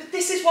snack. But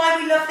this is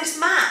why we love this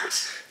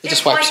mat. It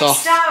just wipes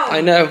off. Down.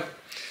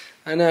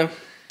 I know.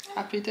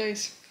 Happy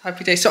days.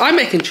 Happy days. So I'm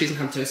making cheese and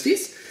ham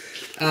toasties.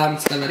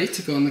 So they're ready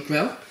to go on the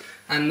grill.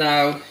 And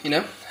now,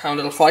 have a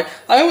little fry.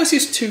 I always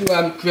used to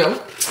grill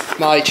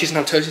my cheese and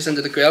ham toasties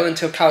under the grill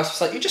until Carys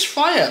was like, you just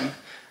fry them.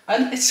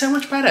 And it's so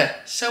much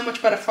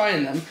better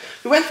frying them.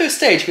 We went through a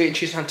stage of eating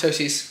cheese and ham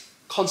toasties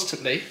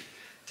constantly.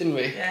 Didn't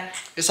we? Yeah.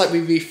 It's like we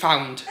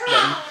refound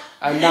them,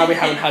 and now we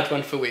haven't had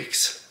one for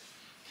weeks.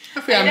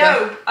 Have we, Amber? I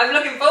know. I'm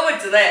looking forward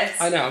to this.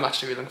 I know. I'm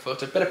actually really looking forward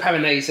to it. A bit of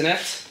peronaise in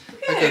it.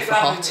 I go for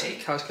hot.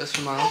 Carys goes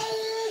for mild. Have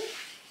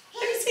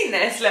you seen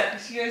this? Look,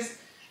 she goes.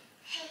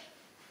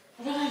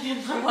 When I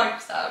get my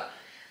wipes out,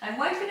 I'm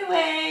wiping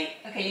away.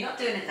 Okay, you're not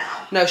doing it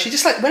now. No, she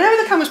just like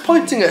whenever the camera's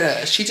pointing at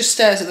her, she just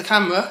stares at the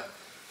camera.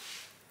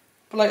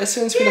 But like as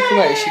soon as we look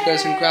away, she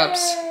goes and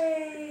grabs.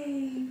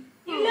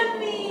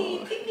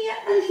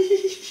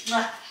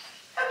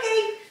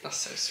 Okay. That's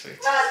so sweet.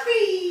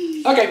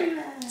 Raspberry.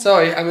 Okay.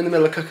 Sorry, I'm in the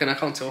middle of cooking. I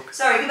can't talk.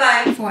 Sorry,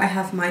 goodbye. Before I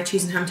have my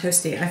cheese and ham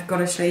toasty, I've got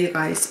to show you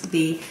guys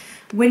the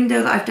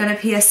window that I've done up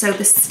here. So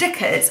the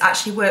stickers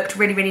actually worked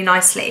really, really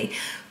nicely,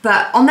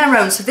 but on their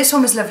own. So this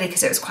one was lovely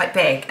because it was quite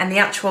big, and the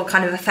actual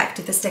kind of effect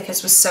of the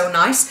stickers was so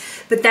nice.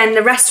 But then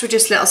the rest were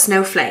just little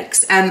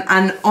snowflakes, and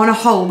on a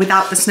whole,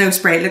 without the snow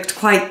spray, it looked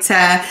quite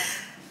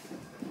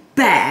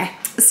bare.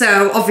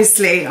 So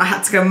obviously I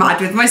had to go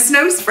mad with my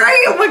snow spray.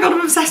 Oh my god,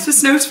 I'm obsessed with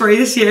snow spray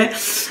this year.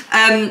 So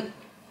I'm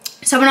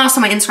gonna ask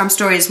on my Instagram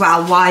story as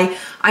well why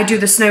I do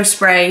the snow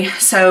spray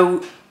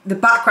so the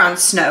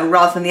background's snow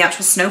rather than the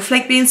actual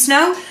snowflake being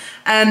snow.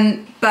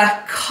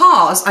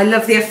 Because I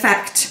love the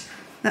effect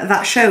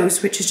that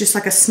shows, which is just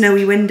like a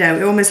snowy window.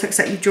 It almost looks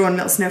like you've drawn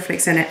little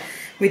snowflakes in it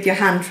with your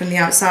hand from the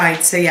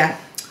outside. So yeah,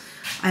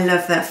 I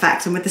love the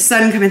effect. And with the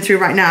sun coming through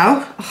right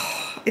now,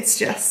 oh, it's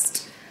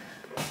just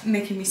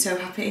making me so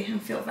happy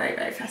and feel very,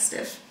 very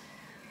festive.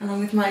 Along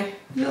with my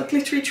little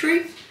glittery tree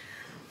and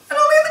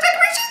all the other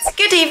decorations.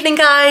 Good evening,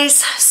 guys.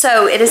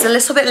 So it is a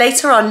little bit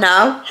later on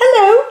now.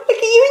 Hello, look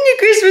at you in your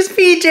Christmas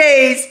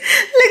PJs.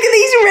 Look at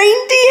these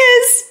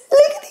reindeers.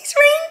 Look at these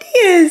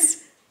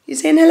reindeers. You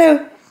saying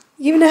hello?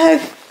 You giving a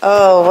hug?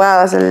 Oh, wow,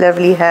 that's a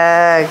lovely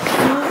hug.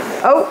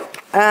 Oh,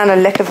 and a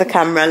lick of the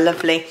camera,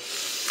 lovely.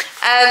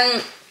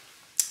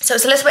 So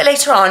it's a little bit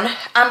later on.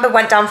 Amber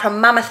went down for a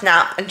mammoth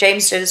nap and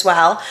James did as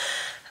well.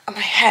 And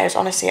my hair is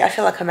honestly, I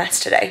feel like a mess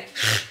today.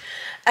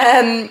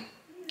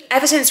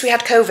 Ever since we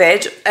had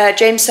COVID,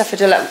 James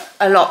suffered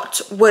a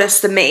lot worse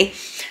than me.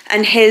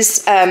 And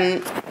he's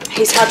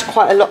had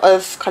quite a lot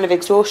of kind of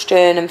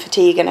exhaustion and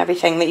fatigue and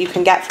everything that you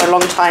can get for a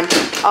long time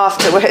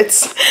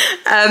afterwards.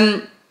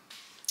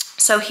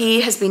 So he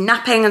has been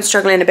napping and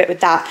struggling a bit with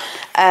that.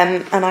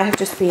 And I have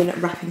just been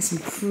wrapping some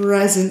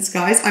presents,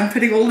 guys. I'm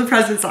putting all the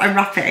presents that I'm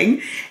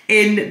wrapping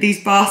in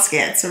these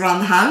baskets around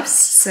the house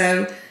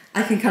so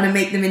I can kind of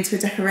make them into a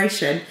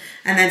decoration.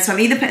 And then, so I'm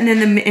either putting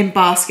them in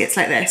baskets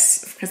like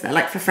this, because they're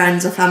like for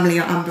friends or family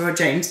or Amber or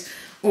James,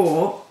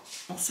 or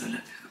also,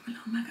 look, I've got my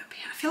little mug up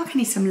here. I feel like I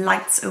need some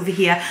lights over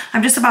here.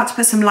 I'm just about to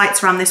put some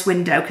lights around this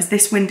window, because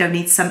this window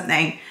needs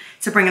something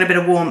to bring in a bit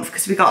of warmth,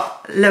 because we've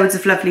got loads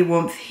of lovely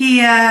warmth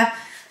here.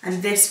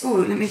 And this, oh,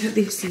 let me put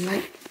these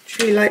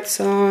tree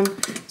lights on.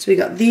 So we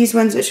got these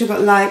ones which have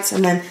got lights,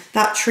 and then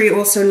that tree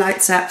also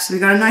lights up. So we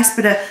got a nice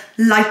bit of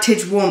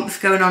lightage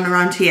warmth going on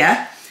around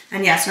here.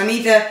 And yeah, so I'm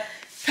either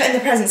putting the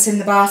presents in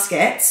the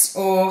baskets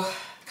or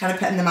kind of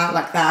putting them out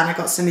like that. And I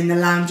got some in the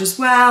lounge as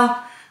well.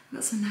 I've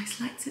got some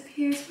nice lights up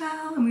here as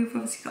well. And we've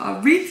obviously got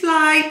our wreath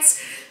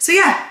lights. So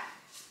yeah,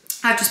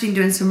 I've just been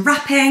doing some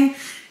wrapping,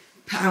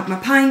 put out my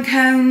pine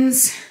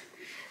cones,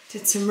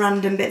 did some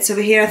random bits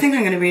over here. I think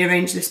I'm going to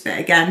rearrange this bit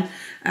again.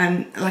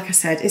 Like I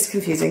said, it's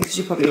confusing because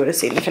you probably would have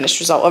seen the finished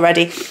result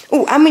already.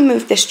 Oh, and we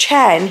moved this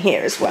chair in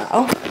here as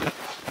well,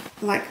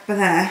 like by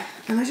there.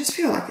 And I just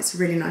feel like it's a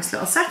really nice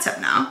little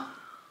setup now.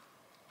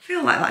 I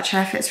feel like that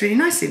chair fits really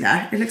nicely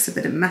there. It looks a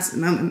bit of a mess at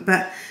the moment,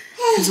 but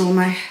there's all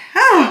my...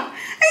 Oh,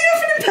 are you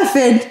huffing and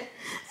puffing? Are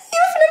you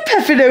huffing and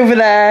puffing over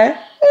there?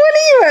 What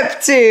are you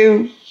up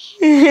to?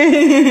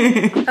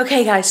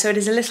 Okay, guys, so it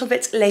is a little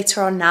bit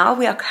later on now.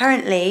 We are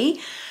currently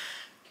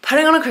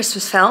putting on a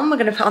Christmas film. We're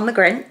going to put on the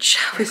Grinch.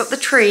 We've got the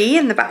tree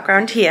in the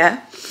background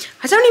here.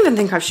 I don't even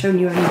think I've shown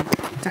you any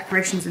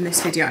decorations in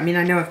this video. I mean,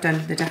 I know I've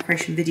done the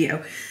decoration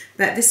video,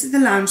 but this is the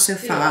lounge so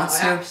far. Yeah,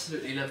 I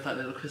absolutely love that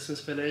little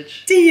Christmas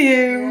village. Do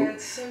you? Yeah,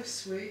 it's so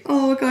sweet.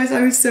 Oh, guys,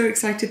 I was so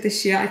excited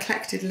this year. I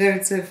collected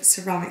loads of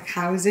ceramic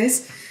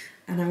houses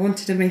and I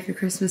wanted to make a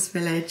Christmas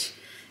village.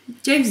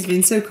 James has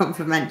been so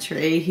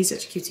complimentary. He's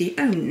such a cutie.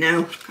 Oh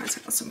no, guys,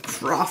 I've got some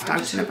craft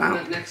out and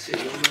about. Next year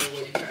you'll know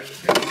what you put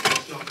everything.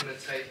 It's not going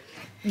to take...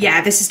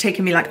 Yeah, this has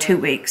taken me like 2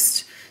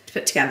 weeks to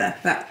put together,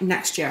 but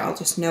next year I'll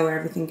just know where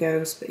everything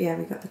goes. But yeah,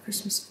 we got the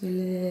Christmas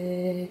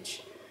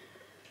village.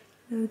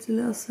 Loads of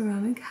little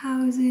ceramic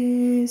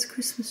houses,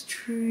 Christmas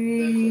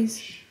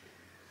trees.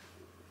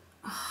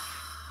 Oh,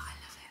 I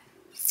love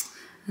it.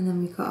 And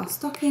then we've got our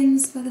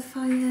stockings by the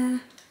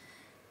fire.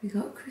 We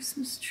got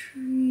Christmas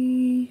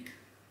tree,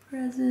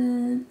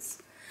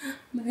 presents,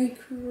 Merry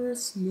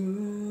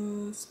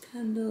Christmas,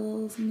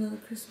 candles, another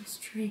Christmas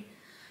tree.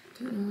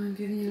 Don't know why I'm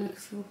giving you like a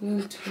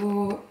full-blown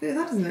tour. That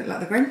doesn't look like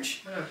the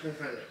Grinch.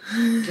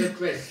 The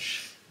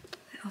Grinch.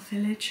 Little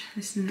village.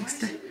 This is the next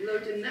day. Why is it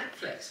loading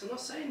Netflix? I'm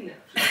not saying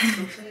Netflix,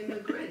 I'm saying the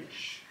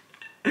Grinch.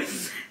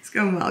 It's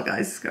going well,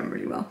 guys. It's going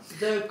really well.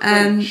 The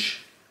Grinch.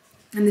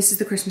 And this is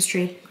the Christmas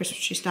tree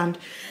stand.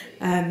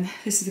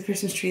 This is the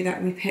Christmas tree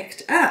that we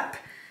picked up.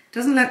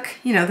 Doesn't look,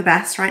 you know, the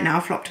best right now,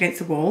 flopped against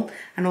the wall.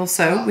 And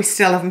also, we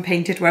still haven't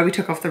painted where we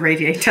took off the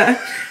radiator.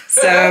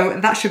 So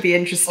that should be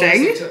interesting.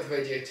 Obviously, we took the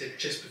radiator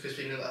just because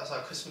we knew that was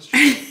our Christmas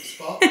tree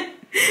spot.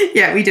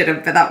 Yeah, we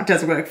didn't, but that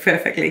does work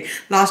perfectly.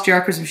 Last year,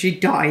 our Christmas tree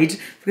died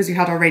because we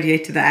had our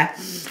radiator there.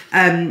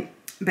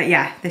 But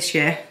yeah, this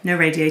year, no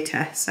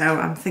radiator. So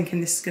I'm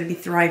thinking this is going to be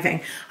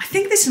thriving. I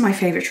think this is my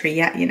favourite tree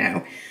yet, you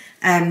know.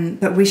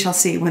 But we shall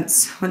see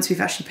once we've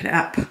actually put it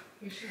up.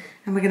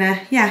 And we're going to,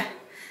 yeah,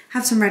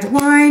 have some red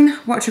wine,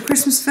 watch a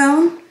Christmas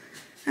film,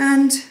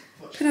 and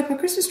put up our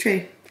Christmas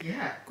tree.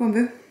 Yeah. Go on,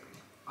 Boo.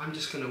 I'm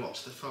just going to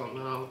watch the film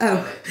now.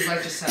 Oh. Because I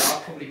just said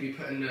I'll probably be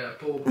putting a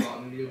bauble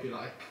on and you'll be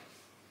like...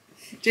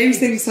 James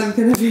thinks I'm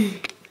going to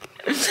be...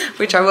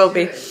 Which I will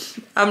be.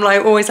 I'm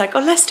like always like,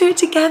 oh, let's do it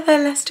together,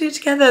 let's do it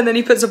together. And then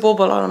he puts a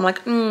bauble on. I'm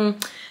like,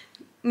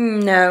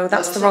 no,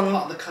 that's the wrong...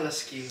 part of the colour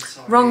scheme,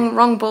 sorry.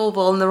 Wrong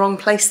bauble in the wrong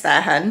place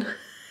there, hun.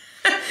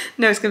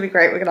 No, it's going to be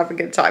great. We're going to have a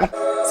good time.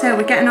 So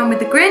we're getting on with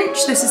the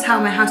Grinch. This is how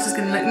my house is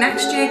going to look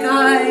next year,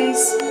 guys.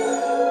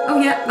 Oh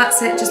yeah,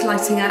 that's it. Just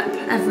lighting up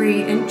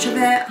every inch of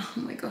it. Oh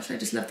my gosh, I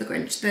just love the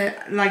Grinch. The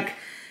like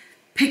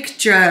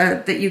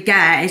picture that you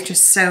get is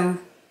just so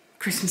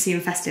Christmassy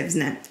and festive,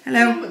 isn't it?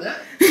 Hello.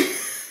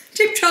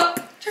 Chip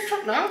chop. Chip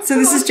chop now. So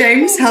this is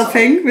James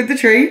helping with the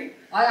tree.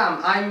 I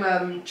am.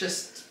 I'm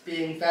just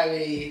being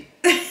very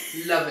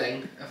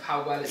loving of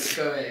how well it's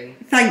going.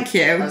 Thank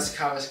you. As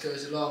Carys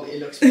goes along, it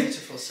looks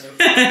beautiful so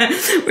far.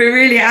 We're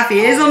really happy.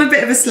 It is on a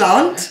bit of a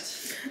slant.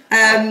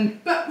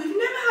 But we've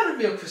never had a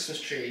real Christmas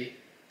tree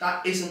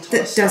that isn't on a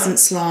slant. That doesn't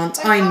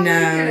slant. I know.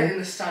 Get it in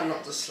the stand,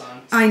 not the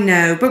slant. I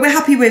know, but we're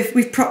happy with.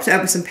 We've propped it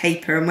up with some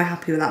paper, and we're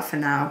happy with that for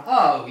now.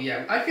 Oh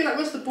yeah, I feel like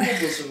once the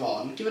baubles are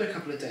on, give it a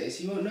couple of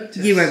days, you won't notice.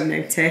 You won't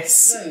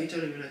notice. No, you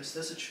don't even notice.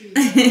 There's a tree.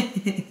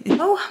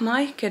 Oh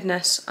my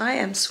goodness, I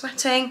am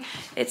sweating.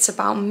 It's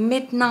about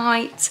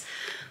midnight.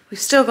 We've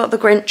still got the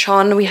Grinch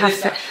on. We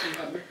have.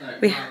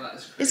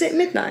 Is it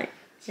midnight?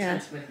 Yeah.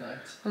 It's midnight.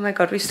 Oh my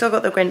god, we've still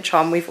got the Grinch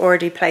on. We've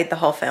already played the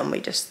whole film. We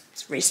just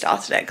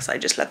restarted it because I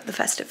just love the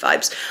festive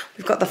vibes.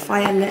 We've got the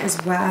fire lit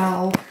as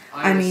well.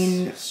 I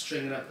mean,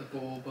 stringing up the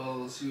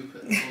baubles. You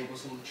put the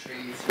baubles on the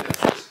trees.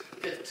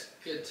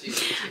 Good tea.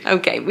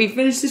 Okay, we've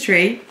finished the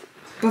tree.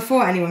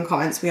 Before anyone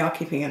comments, we are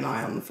keeping an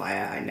eye on the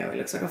fire. I know it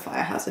looks like a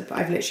fire hazard, but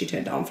I've literally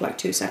turned it on for like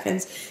 2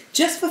 seconds.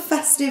 Just for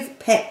festive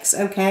pics,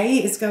 okay?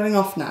 It's going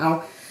off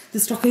now. The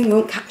stocking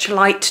won't catch a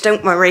light,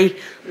 don't worry.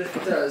 But if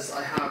it does,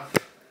 I have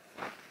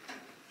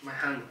my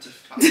hand to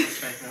flap the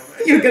flame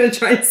away. You're going to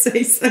try and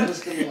say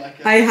something.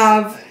 I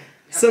have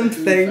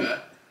something.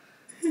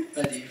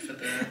 Ready for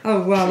the...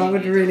 Oh wow, that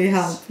would really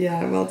help.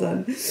 Yeah, well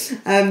done.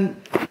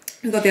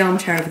 We've got the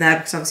armchair over there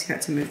because obviously we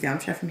had to move the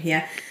armchair from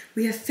here.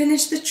 We have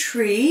finished the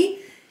tree.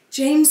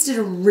 James did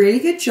a really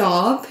good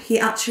job. He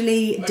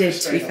actually did,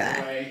 to be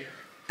fair.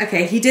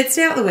 Okay, he did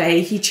stay out of the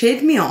way. He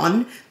cheered me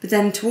on, but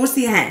then towards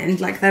the end,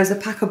 like there was a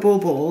pack of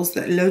baubles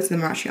that loads of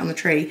them are actually on the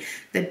tree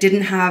that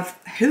didn't have.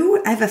 Who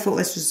ever thought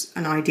this was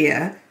an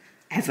idea,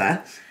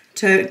 ever,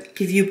 to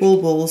give you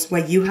baubles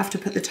where you have to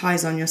put the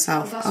ties on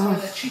yourself? Well, that's why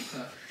they're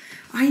cheaper.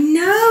 I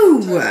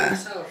know,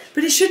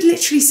 but it should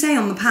literally say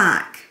on the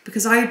pack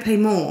because I would pay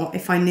more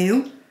if I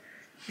knew.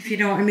 If you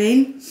know what I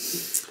mean.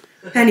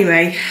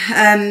 Anyway,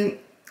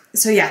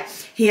 so yeah,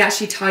 he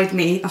actually tied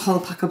me a whole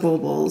pack of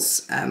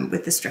baubles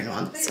with the string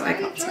on. Hey, so I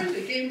got some.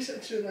 It gave me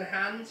something in my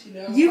hands, you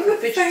know. You were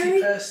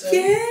very good.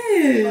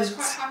 I was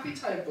quite happy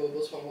tying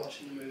baubles while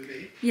watching the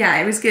movie. Yeah,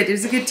 it was good. It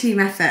was a good team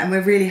effort, and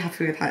we're really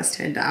happy with how it's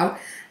turned out.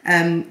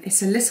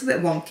 It's a little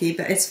bit wonky,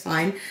 but it's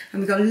fine.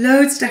 And we've got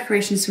loads of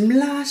decorations from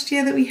last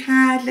year that we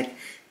had, like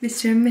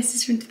Mr. and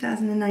Mrs. from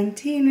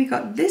 2019. We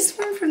got this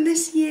one from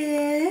this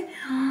year.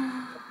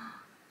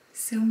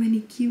 So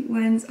many cute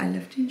ones. I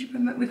love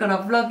gingerbread. We've got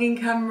our vlogging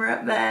camera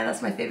up there.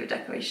 That's my favourite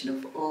decoration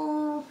of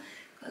all.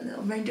 Got a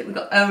little reindeer. We've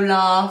got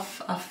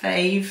Olaf, our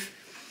fave.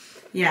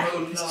 Yeah,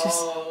 Olaf. It's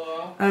just...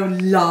 Oh,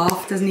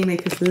 laugh. Doesn't he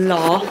make us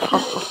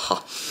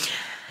laugh?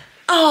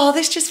 Oh,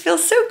 this just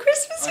feels so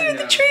Christmassy with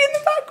the tree in the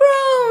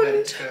background. We're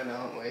ready to go now,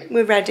 aren't we?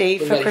 We're ready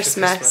for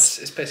Christmas.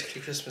 It's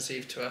basically Christmas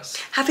Eve to us.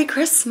 Happy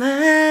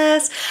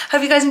Christmas.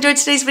 Hope you guys enjoyed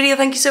today's video.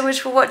 Thank you so much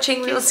for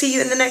watching. We will see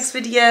you in the next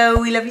video.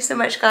 We love you so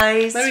much,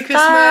 guys. Merry Christmas.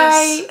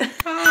 Bye.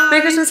 Bye.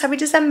 Merry Christmas. Happy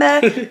December.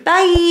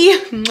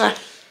 Bye.